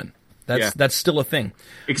Ducommun. That's still a thing.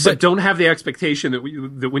 Except don't have the expectation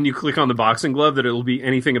that when you click on the boxing glove that it'll be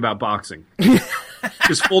anything about boxing.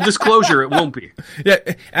 Just full disclosure, it won't be. Yeah,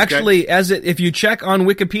 actually, if you check on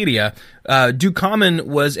Wikipedia, Ducommun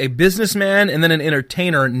was a businessman and then an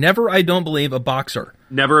entertainer. Never, I don't believe, a boxer.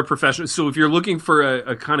 Never a professional. So if you're looking for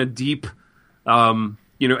a kind of deep,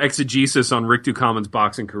 exegesis on Rick Ducommun's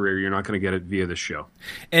boxing career, you're not going to get it via this show.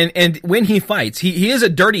 And when he fights, he is a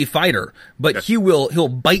dirty fighter, but yes. he'll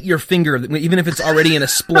bite your finger even if it's already in a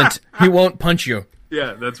splint. He won't punch you.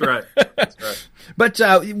 Yeah, that's right. That's right. But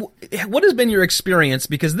what has been your experience?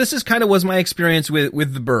 Because this is kind of was my experience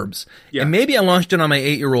with The Burbs. Yeah. And maybe I launched it on my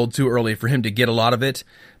 8-year-old too early for him to get a lot of it.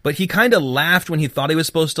 But he kind of laughed when he thought he was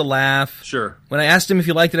supposed to laugh. Sure. When I asked him if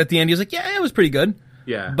he liked it at the end, he was like, yeah, it was pretty good.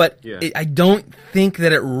 Yeah. But I don't think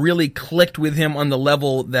that it really clicked with him on the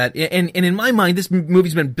level that... And in my mind, this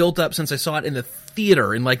movie's been built up since I saw it in the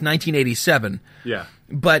theater in like 1987. Yeah.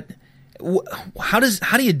 But... How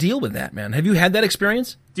do you deal with that, man? Have you had that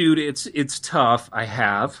experience? Dude, it's tough. I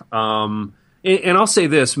have. And I'll say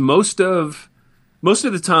this, most of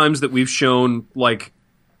the times that we've shown like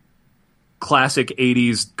classic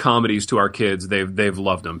 80s comedies to our kids, they've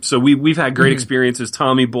loved them. So we've had great experiences.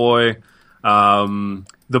 Tommy Boy, the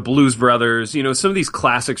Blues Brothers, some of these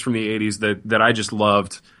classics from the 80s that I just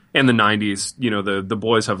loved, and the 90s, the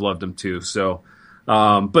boys have loved them too. So,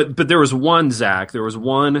 but there was one, Zach,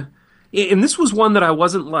 and this was one that I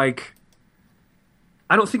wasn't like,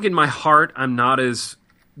 I don't think in my heart I'm not as,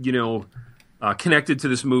 connected to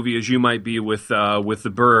this movie as you might be with the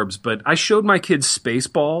Burbs, but I showed my kids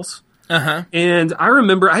Spaceballs. And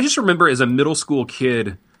I just remember as a middle school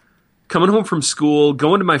kid coming home from school,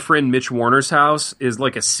 going to my friend Mitch Warner's house as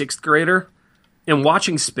like a 6th grader and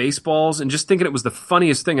watching Spaceballs and just thinking it was the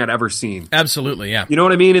funniest thing I'd ever seen. Absolutely, yeah. You know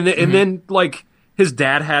what I mean? And then like his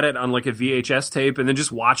dad had it on like a VHS tape, and then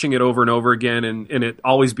just watching it over and over again and it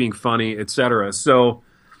always being funny, etc. So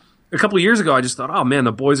a couple of years ago, I just thought, oh man,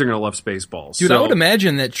 the boys are going to love Spaceballs. Dude, I would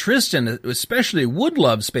imagine that Tristan especially would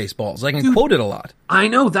love Spaceballs. I can quote it a lot. I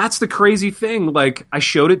know, that's the crazy thing. Like, I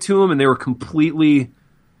showed it to them, and they were completely,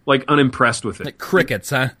 like, unimpressed with it. Like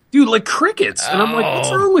crickets, huh? Dude, like crickets. And I'm like, what's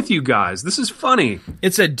wrong with you guys? This is funny.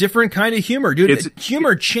 It's a different kind of humor, dude.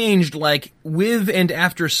 Humor changed, like, with and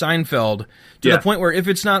after Seinfeld to the point where if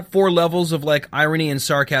it's not 4 levels of, like, irony and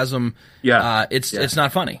sarcasm, it's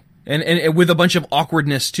not funny. And with a bunch of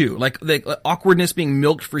awkwardness too, like the awkwardness being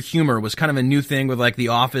milked for humor was kind of a new thing with like The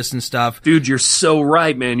Office and stuff. Dude, you're so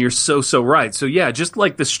right, man. You're so right. So yeah, just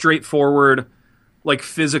like the straightforward, like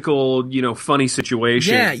physical, funny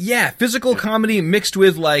situation. Yeah. Physical comedy mixed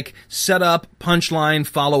with like setup, punchline,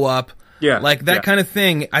 follow up. Yeah, like that kind of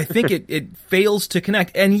thing. I think it fails to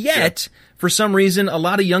connect, and yet. For some reason, a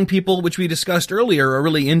lot of young people, which we discussed earlier, are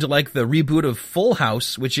really into like the reboot of Full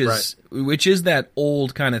House, which is that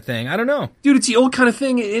old kind of thing. I don't know, dude. It's the old kind of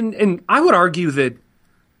thing, and I would argue that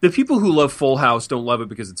the people who love Full House don't love it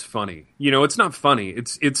because it's funny. It's not funny.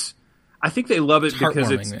 It's. I think they love it because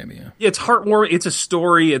it's it's heartwarming. It's a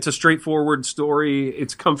story. It's a straightforward story.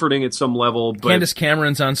 It's comforting at some level. But Candace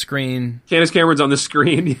Cameron's on screen. Cameron's on the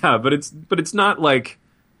screen, yeah, but it's not like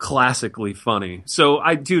classically funny. So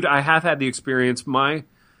I have had the experience. My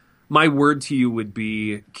word to you would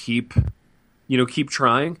be keep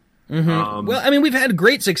trying. Well, I mean, we've had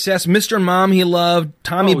great success. Mr. Mom he loved,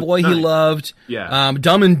 Tommy Boy he loved,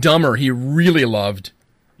 Dumb and Dumber he really loved.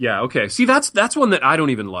 Yeah, okay. See, that's one that I don't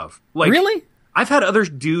even love. Like, really? I've had other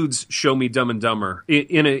dudes show me Dumb and Dumber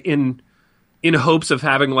in hopes of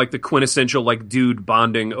having like the quintessential like dude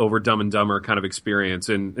bonding over Dumb and Dumber kind of experience,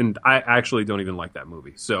 and I actually don't even like that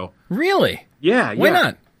movie. So really, yeah, why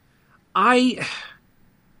not?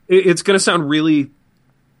 It's going to sound really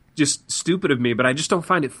just stupid of me, but I just don't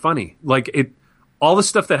find it funny. Like all the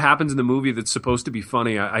stuff that happens in the movie that's supposed to be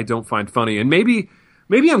funny, I don't find funny, and maybe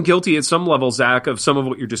I'm guilty at some level, Zach, of some of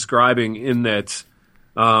what you're describing. In that,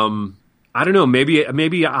 I don't know,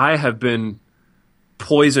 maybe I have been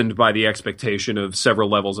poisoned by the expectation of several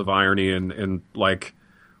levels of irony and like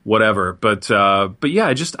whatever, but yeah,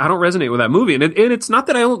 I don't resonate with that movie, and it's not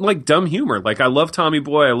that I don't like dumb humor. Like, I love Tommy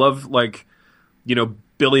Boy, I love like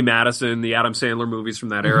Billy Madison, the Adam Sandler movies from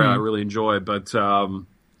that era. I really enjoy, but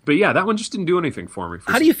yeah, that one just didn't do anything for me.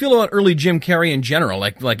 How do you feel about early Jim Carrey in general,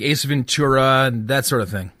 like Ace Ventura and that sort of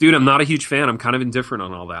thing? Dude, I'm not a huge fan. I'm kind of indifferent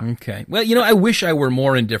on all that. Okay, well, I wish I were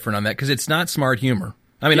more indifferent on that because it's not smart humor.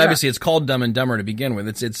 I mean, obviously, it's called Dumb and Dumber to begin with.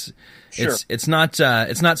 It's not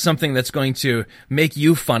something that's going to make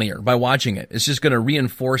you funnier by watching it. It's just going to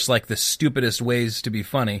reinforce like the stupidest ways to be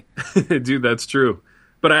funny. Dude, that's true.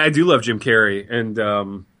 But I do love Jim Carrey,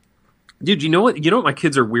 and dude, you know what my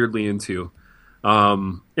kids are weirdly into,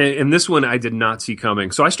 and this one I did not see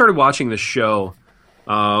coming. So I started watching this show.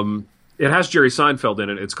 It has Jerry Seinfeld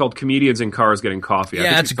in it. It's called Comedians in Cars Getting Coffee.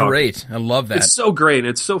 Yeah, it's great. I love that. It's so great, and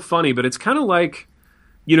it's so funny, but it's kind of like,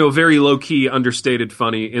 very low-key, understated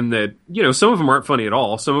funny in that, some of them aren't funny at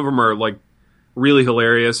all. Some of them are, like, really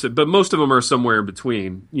hilarious, but most of them are somewhere in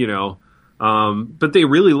between, But they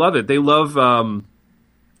really love it. They love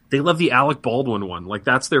the Alec Baldwin one. Like,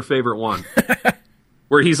 that's their favorite one.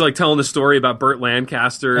 Where he's, like, telling the story about Burt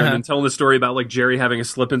Lancaster and then telling the story about, like, Jerry having a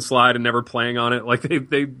slip and slide and never playing on it. Like,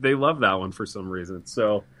 they love that one for some reason.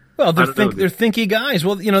 So, well, they're thinky guys.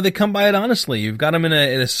 Well, they come by it honestly. You've got them in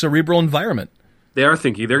a cerebral environment. They are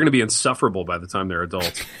thinky. They're going to be insufferable by the time they're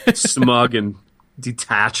adults. Smug and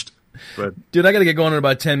detached. But dude, I got to get going in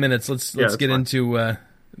about 10 minutes. Let's get into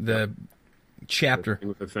the chapter.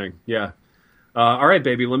 With the thing. Yeah. All right,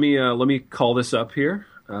 baby. Let me call this up here.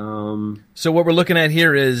 So what we're looking at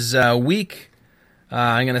here is week,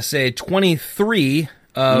 I'm going to say 23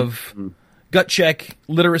 of Gut Check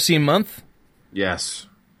Literacy Month. Yes.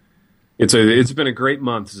 It's been a great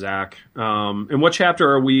month, Zach. And what chapter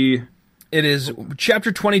are we? It is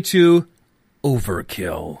chapter 22,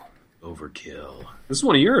 Overkill. Overkill. This is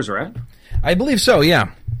one of yours, right? I believe so,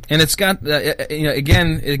 yeah. And it's got,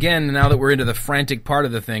 again, now that we're into the frantic part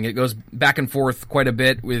of the thing, it goes back and forth quite a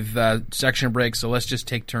bit with section breaks, so let's just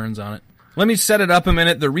take turns on it. Let me set it up a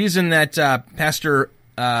minute. The reason that Rabbi Pastor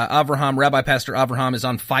Avraham is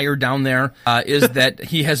on fire down there is that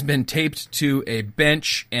he has been taped to a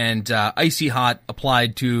bench and icy hot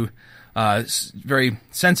applied to very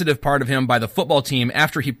sensitive part of him by the football team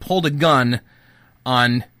after he pulled a gun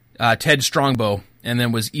on Ted Strongbow and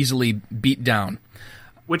then was easily beat down.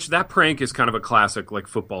 Which, that prank is kind of a classic, like,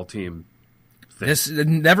 football team thing. This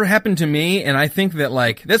never happened to me, and I think that,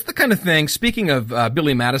 like, that's the kind of thing, speaking of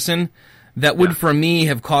Billy Madison, that would, for me,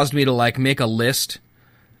 have caused me to, like, make a list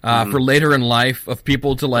for later in life of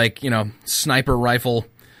people to, like, sniper rifle.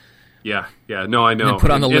 Yeah, no, I know. And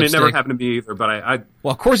put on the lipstick. And it never happened to me either, but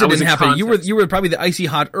Well, of course it didn't happen. You were probably the icy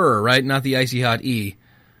hot right? Not the icy hot E.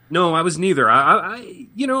 No, I was neither. I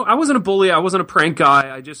wasn't a bully. I wasn't a prank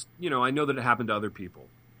guy. I just, I know that it happened to other people,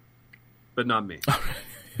 but not me.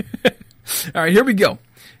 All right, here we go.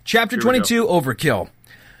 Chapter 22, Overkill.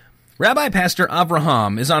 Rabbi Pastor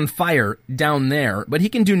Avraham is on fire down there, but he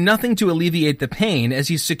can do nothing to alleviate the pain as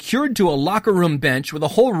he's secured to a locker room bench with a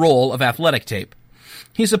whole roll of athletic tape.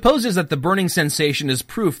 He supposes that the burning sensation is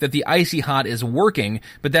proof that the icy hot is working,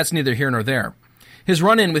 but that's neither here nor there. His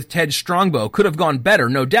run-in with Ted Strongbow could have gone better,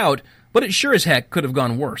 no doubt, but it sure as heck could have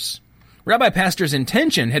gone worse. Rabbi Pastor's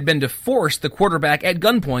intention had been to force the quarterback at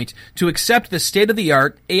gunpoint to accept the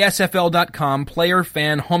state-of-the-art ASFL.com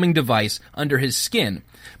player-fan homing device under his skin.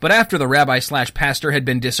 But after the rabbi/pastor had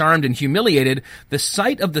been disarmed and humiliated, the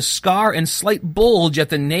sight of the scar and slight bulge at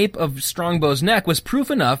the nape of Strongbow's neck was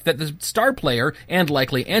proof enough that the star player, and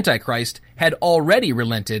likely Antichrist, had already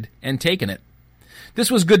relented and taken it. This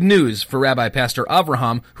was good news for Rabbi Pastor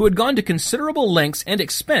Avraham, who had gone to considerable lengths and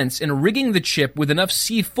expense in rigging the chip with enough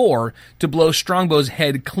C4 to blow Strongbow's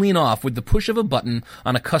head clean off with the push of a button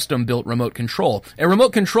on a custom-built remote control. A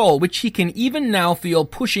remote control which he can even now feel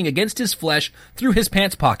pushing against his flesh through his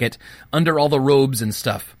pants pocket under all the robes and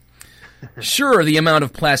stuff. Sure, the amount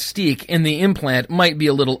of plastique in the implant might be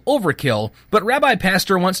a little overkill, but Rabbi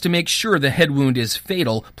Pastor wants to make sure the head wound is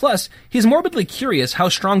fatal. Plus, he's morbidly curious how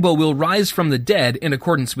Strongbow will rise from the dead in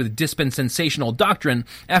accordance with dispensational doctrine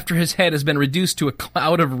after his head has been reduced to a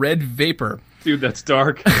cloud of red vapor. Dude, that's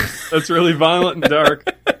dark. That's really violent and dark.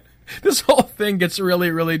 This whole thing gets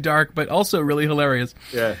really, really dark, but also really hilarious.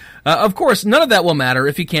 Yeah. Of course, none of that will matter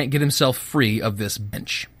if he can't get himself free of this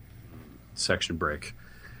bench. Section break.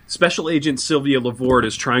 Special Agent Sylvia Lavorde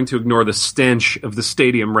is trying to ignore the stench of the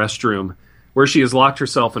stadium restroom, where she has locked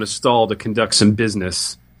herself in a stall to conduct some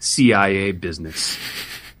business. CIA business.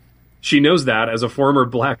 She knows that as a former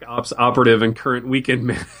Black Ops operative and current weekend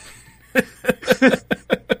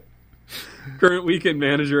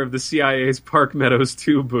manager of the CIA's Park Meadows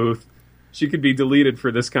 2 booth, she could be deleted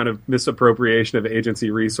for this kind of misappropriation of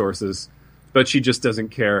agency resources. But she just doesn't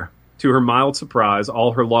care. To her mild surprise,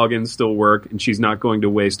 all her logins still work, and she's not going to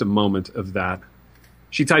waste a moment of that.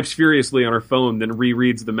 She types furiously on her phone, then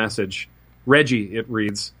rereads the message. Reggie, it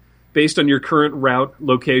reads, based on your current route,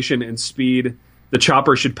 location, and speed, the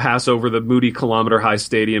chopper should pass over the Moody Kilometer High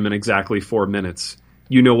Stadium in exactly 4 minutes.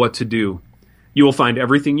 You know what to do. You will find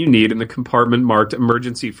everything you need in the compartment marked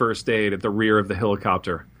Emergency First Aid at the rear of the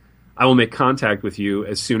helicopter. I will make contact with you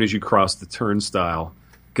as soon as you cross the turnstile.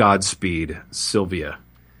 Godspeed, Sylvia.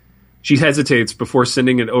 She hesitates before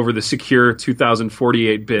sending it over the secure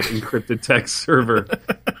 2048-bit encrypted text server.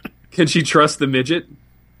 Can she trust the midget?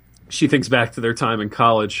 She thinks back to their time in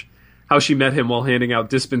college, how she met him while handing out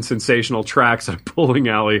dispensational tracts at a bowling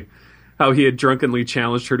alley, how he had drunkenly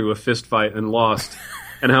challenged her to a fistfight and lost,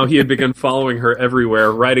 and how he had begun following her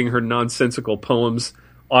everywhere, writing her nonsensical poems,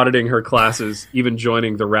 auditing her classes, even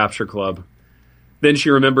joining the Rapture Club. Then she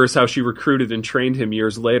remembers how she recruited and trained him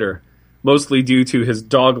years later, mostly due to his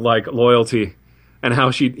dog-like loyalty, and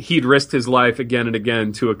how he'd risked his life again and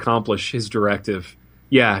again to accomplish his directive.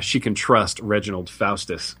 Yeah, she can trust Reginald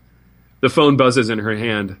Faustus. The phone buzzes in her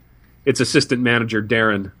hand. It's assistant manager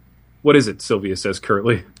Darren. What is it? Sylvia says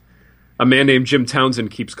curtly. A man named Jim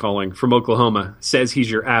Townsend keeps calling, from Oklahoma, says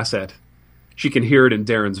he's your asset. She can hear it in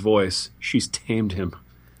Darren's voice. She's tamed him.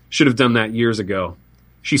 Should have done that years ago.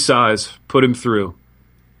 She sighs, put him through.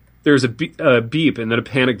 There's a beep, and then a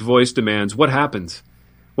panicked voice demands, what happened?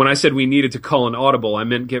 When I said we needed to call an audible, I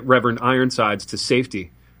meant get Reverend Ironsides to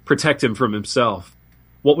safety, protect him from himself.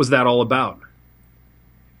 What was that all about?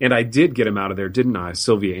 And I did get him out of there, didn't I?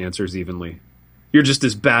 Sylvia answers evenly. You're just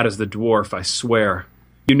as bad as the dwarf, I swear.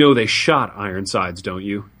 You know they shot Ironsides, don't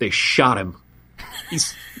you? They shot him.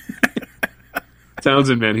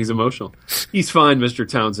 Townsend, man, he's emotional. He's fine, Mr.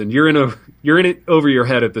 Townsend. You're in it over your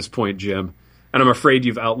head at this point, Jim, and I'm afraid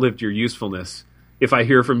you've outlived your usefulness. If I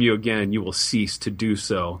hear from you again, you will cease to do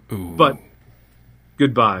so. Ooh. But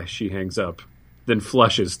goodbye, she hangs up, then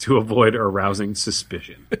flushes to avoid arousing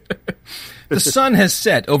suspicion. The sun has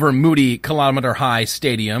set over Moody Kilometer High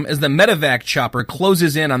Stadium as the medevac chopper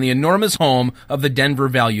closes in on the enormous home of the Denver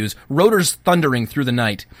Values, rotors thundering through the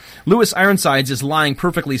night. Louis Ironsides is lying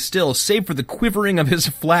perfectly still, save for the quivering of his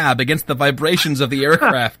flab against the vibrations of the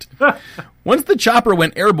aircraft. Once the chopper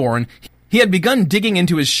went airborne, he had begun digging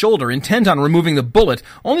into his shoulder, intent on removing the bullet,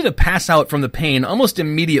 only to pass out from the pain almost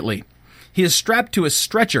immediately. He is strapped to a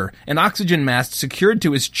stretcher, an oxygen mask secured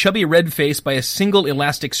to his chubby red face by a single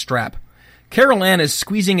elastic strap. Carol Ann is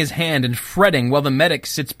squeezing his hand and fretting while the medic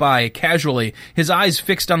sits by, casually, his eyes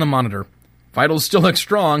fixed on the monitor. Vitals still look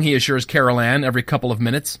strong, he assures Carol Ann every couple of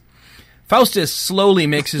minutes. Faustus slowly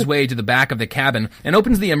makes his way to the back of the cabin and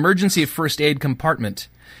opens the emergency first aid compartment.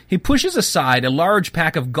 He pushes aside a large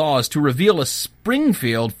pack of gauze to reveal a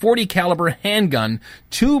Springfield .40 caliber handgun,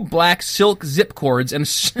 2 black silk zip cords, and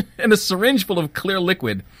a syringe full of clear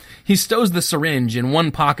liquid. He stows the syringe in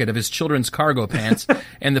one pocket of his children's cargo pants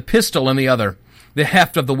and the pistol in the other, the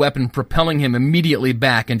heft of the weapon propelling him immediately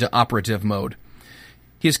back into operative mode.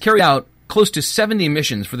 He has carried out close to 70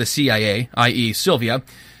 missions for the CIA, i.e. Sylvia.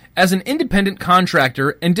 As an independent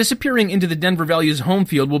contractor, and disappearing into the Denver Values home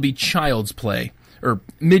field will be child's play. Or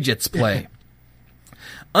midget's play.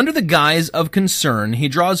 Under the guise of concern, he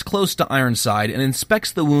draws close to Ironside and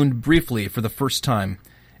inspects the wound briefly for the first time,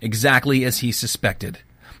 exactly as he suspected.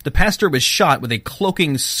 The pastor was shot with a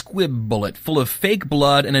cloaking squib bullet full of fake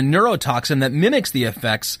blood and a neurotoxin that mimics the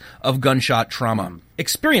effects of gunshot trauma.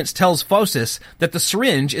 Experience tells Faustus that the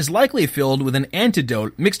syringe is likely filled with an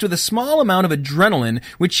antidote mixed with a small amount of adrenaline,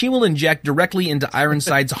 which he will inject directly into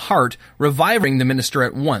Ironside's heart, reviving the minister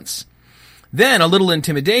at once. Then a little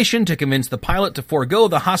intimidation to convince the pilot to forego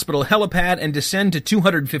the hospital helipad and descend to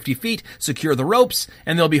 250 feet, secure the ropes,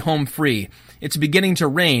 and they'll be home free. It's beginning to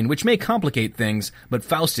rain, which may complicate things, but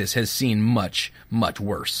Faustus has seen much, much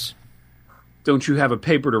worse. Don't you have a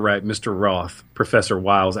paper to write, Mr. Roth? Professor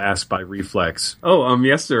Wiles asked by reflex.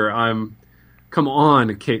 Yes, sir. Come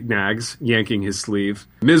on, Kate nags, yanking his sleeve.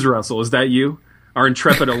 Ms. Russell, is that you? Our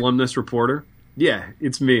intrepid alumnus reporter? Yeah,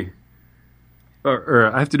 it's me.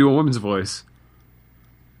 Or I have to do a woman's voice.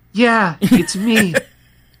 Yeah, it's me.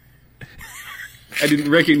 I didn't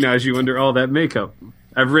recognize you under all that makeup.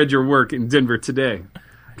 I've read your work in Denver today.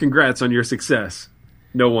 Congrats on your success.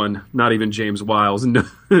 No one, not even James Wiles,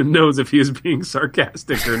 knows if he is being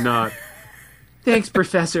sarcastic or not. Thanks,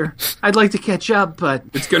 Professor. I'd like to catch up, but...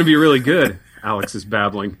 It's going to be really good, Alex is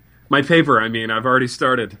babbling. My paper, I've already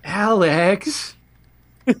started. Alex...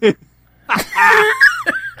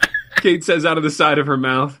 Kate says out of the side of her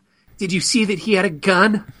mouth. Did you see that he had a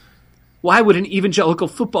gun? Why would an evangelical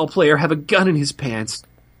football player have a gun in his pants?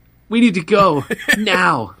 We need to go.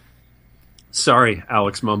 Now. Sorry,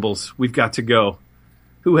 Alex mumbles. We've got to go.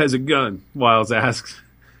 Who has a gun? Wiles asks.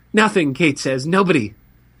 Nothing, Kate says. Nobody.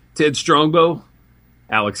 Ted Strongbow?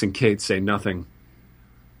 Alex and Kate say nothing.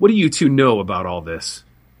 What do you two know about all this?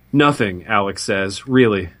 Nothing, Alex says.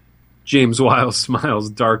 Really. James Wiles smiles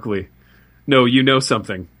darkly. No, you know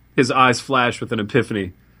something. His eyes flash with an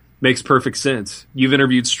epiphany. Makes perfect sense. You've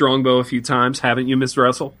interviewed Strongbow a few times, haven't you, Miss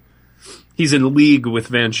Russell? He's in league with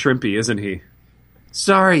Van Shrimpy, isn't he?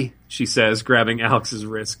 Sorry, she says, grabbing Alex's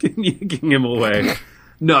wrist and yanking him away.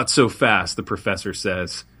 Not so fast, the professor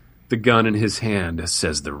says. The gun in his hand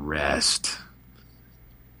says the rest.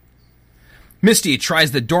 Misty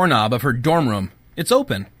tries the doorknob of her dorm room. It's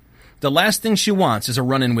open. The last thing she wants is a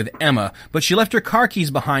run-in with Emma, but she left her car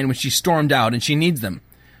keys behind when she stormed out and she needs them.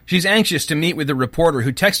 She's anxious to meet with the reporter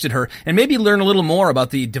who texted her and maybe learn a little more about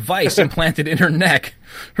the device implanted in her neck.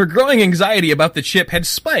 Her growing anxiety about the chip had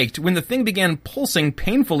spiked when the thing began pulsing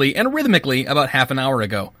painfully and rhythmically about half an hour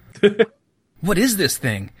ago. What is this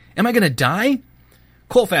thing? Am I going to die?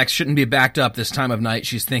 Colfax shouldn't be backed up this time of night,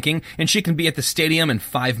 she's thinking, and she can be at the stadium in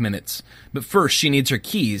 5 minutes. But first she needs her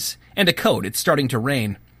keys and a coat. It's starting to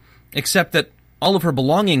rain. Except that all of her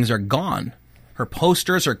belongings are gone. Her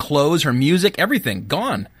posters, her clothes, her music, everything,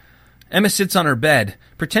 gone. Emma sits on her bed,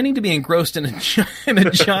 pretending to be engrossed in a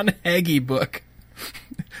John Hagee book,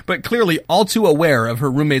 but clearly all too aware of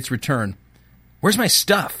her roommate's return. Where's my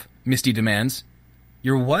stuff? Misty demands.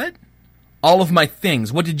 Your what? All of my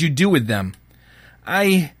things. What did you do with them?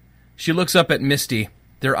 She looks up at Misty.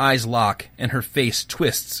 Their eyes lock, and her face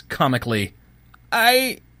twists comically.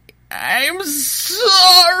 I'm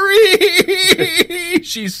sorry,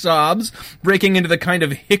 she sobs, breaking into the kind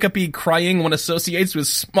of hiccupy crying one associates with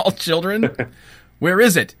small children. Where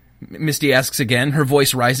is it? Misty asks again, her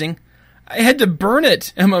voice rising. I had to burn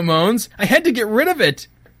it, Emma moans. I had to get rid of it.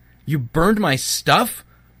 You burned my stuff?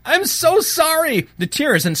 I'm so sorry! The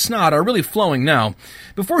tears and snot are really flowing now.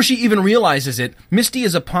 Before she even realizes it, Misty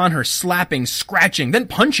is upon her, slapping, scratching, then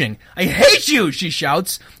punching. I hate you, she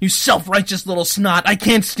shouts. You self-righteous little snot. I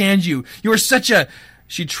can't stand you. You are such a...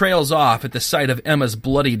 She trails off at the sight of Emma's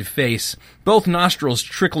bloodied face, both nostrils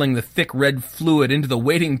trickling the thick red fluid into the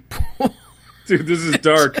waiting pool. Dude, this is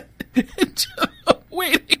dark. Into a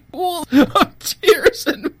waiting pool of tears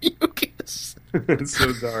and mucus. It's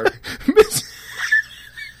so dark.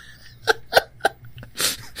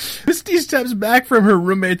 Misty steps back from her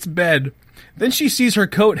roommate's bed. Then she sees her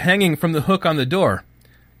coat hanging from the hook on the door.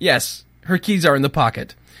 Yes, her keys are in the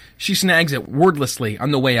pocket. She snags it wordlessly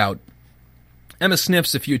on the way out. Emma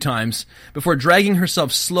sniffs a few times before dragging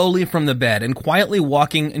herself slowly from the bed and quietly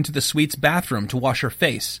walking into the suite's bathroom to wash her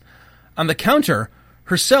face. On the counter,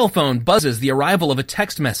 her cell phone buzzes the arrival of a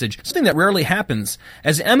text message, something that rarely happens,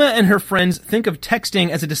 as Emma and her friends think of texting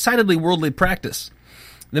as a decidedly worldly practice.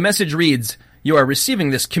 The message reads, You are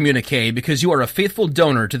receiving this communique because you are a faithful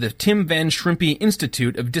donor to the Tim Van Shrimpey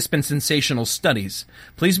Institute of Dispensational Studies.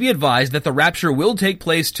 Please be advised that the rapture will take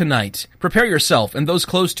place tonight. Prepare yourself and those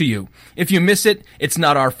close to you. If you miss it, it's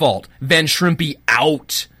not our fault. Van Shrimpey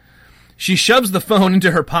out. She shoves the phone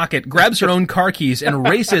into her pocket, grabs her own car keys, and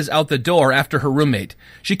races out the door after her roommate.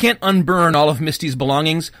 She can't unburn all of Misty's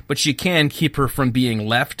belongings, but she can keep her from being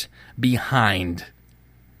left behind.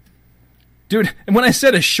 Dude, and when I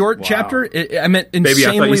said a short chapter, I meant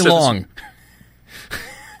insanely long.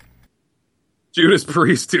 Judas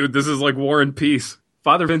Priest, dude, this is like War and Peace.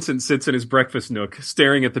 Father Vincent sits in his breakfast nook,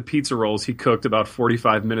 staring at the pizza rolls he cooked about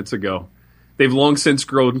 45 minutes ago. They've long since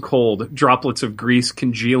grown cold, droplets of grease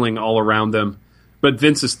congealing all around them, but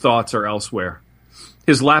Vince's thoughts are elsewhere.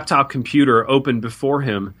 His laptop computer open before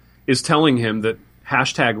him is telling him that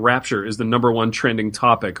 #Rapture is the #1 trending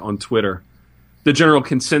topic on Twitter. The general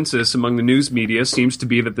consensus among the news media seems to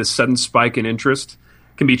be that this sudden spike in interest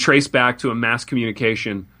can be traced back to a mass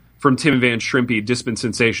communication from Tim Van Shrimpey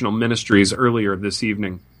Dispensational Ministries earlier this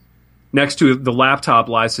evening. Next to the laptop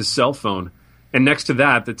lies his cell phone, and next to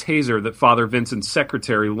that, the taser that Father Vincent's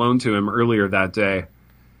secretary loaned to him earlier that day.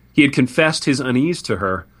 He had confessed his unease to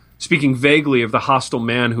her, speaking vaguely of the hostile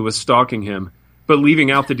man who was stalking him, but leaving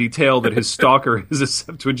out the detail that his stalker is a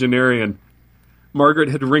septuagenarian. Margaret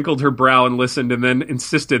had wrinkled her brow and listened, and then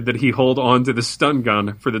insisted that he hold on to the stun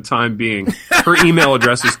gun for the time being. Her email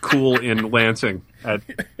address is Cool in Lansing.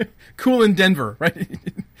 Cool in Denver, right?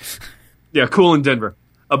 Yeah, Cool in Denver.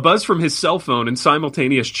 A buzz from his cell phone and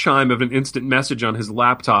simultaneous chime of an instant message on his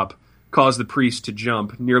laptop caused the priest to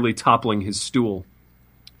jump, nearly toppling his stool.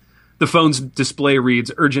 The phone's display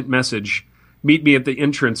reads, Urgent message. Meet me at the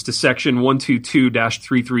entrance to section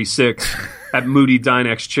 122-336 at Moody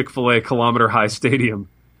Dynex Chick-fil-A Kilometer High Stadium.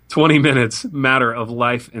 20 minutes, matter of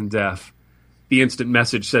life and death. The instant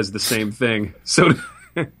message says the same thing. So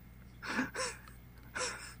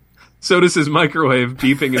does his microwave,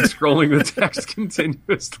 beeping and scrolling the text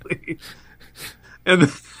continuously.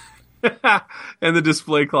 And the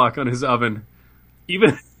display clock on his oven.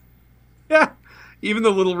 Even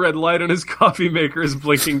the little red light on his coffee maker is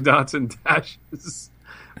blinking dots and dashes.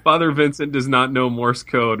 Father Vincent does not know Morse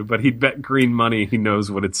code, but he'd bet green money he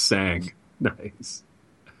knows what it's saying. Nice.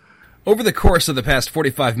 Over the course of the past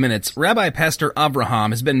 45 minutes, Rabbi Pastor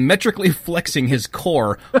Abraham has been metrically flexing his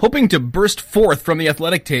core, hoping to burst forth from the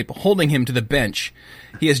athletic tape holding him to the bench.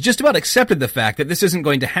 He has just about accepted the fact that this isn't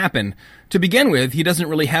going to happen. To begin with, he doesn't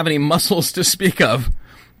really have any muscles to speak of.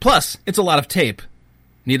 Plus, it's a lot of tape.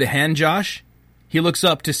 Need a hand, Josh? He looks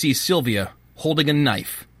up to see Sylvia holding a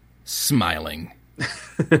knife, smiling.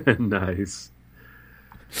 Nice.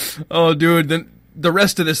 Oh, dude, the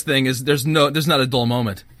rest of this thing is there's not a dull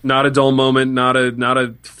moment. Not a dull moment, not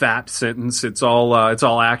a fat sentence. It's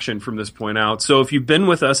all action from this point out. So if you've been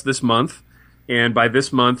with us this month, and by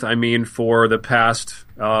this month I mean for the past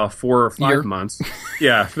 4 or 5 months,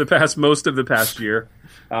 yeah, most of the past year,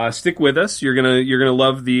 stick with us. You're gonna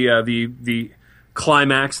love the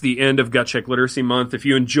climax, the end of Gut Check Literacy Month. If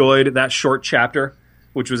you enjoyed that short chapter,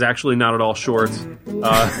 which was actually not at all short,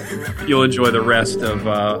 you'll enjoy the rest of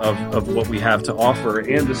what we have to offer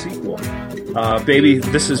and the sequel. Baby,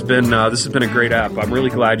 this has been a great app. I'm really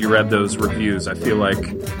glad you read those reviews. I feel like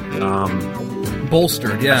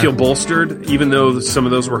bolstered. Yeah, I feel bolstered, even though some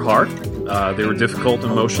of those were hard. They were difficult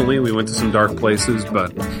emotionally. We went to some dark places,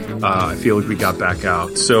 but I feel like we got back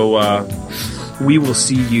out. So we will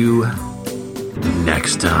see you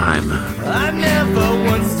next time. I never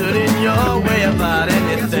once stood in your way about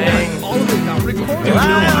anything.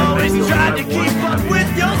 I always tried to keep up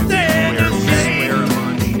with your standards, Shane.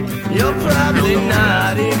 You're probably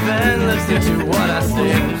not even listening to what I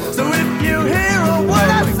say. So if you hear what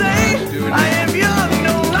I say, I am young,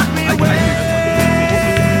 don't lock me away.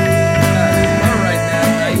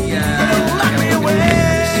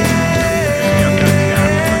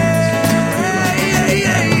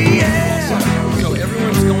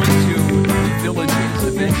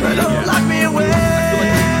 Don't lock me away.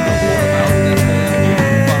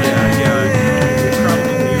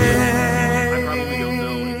 I probably don't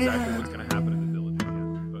know exactly what's going to happen in the village yet.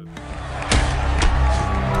 But...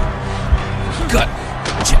 Gut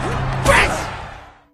Check.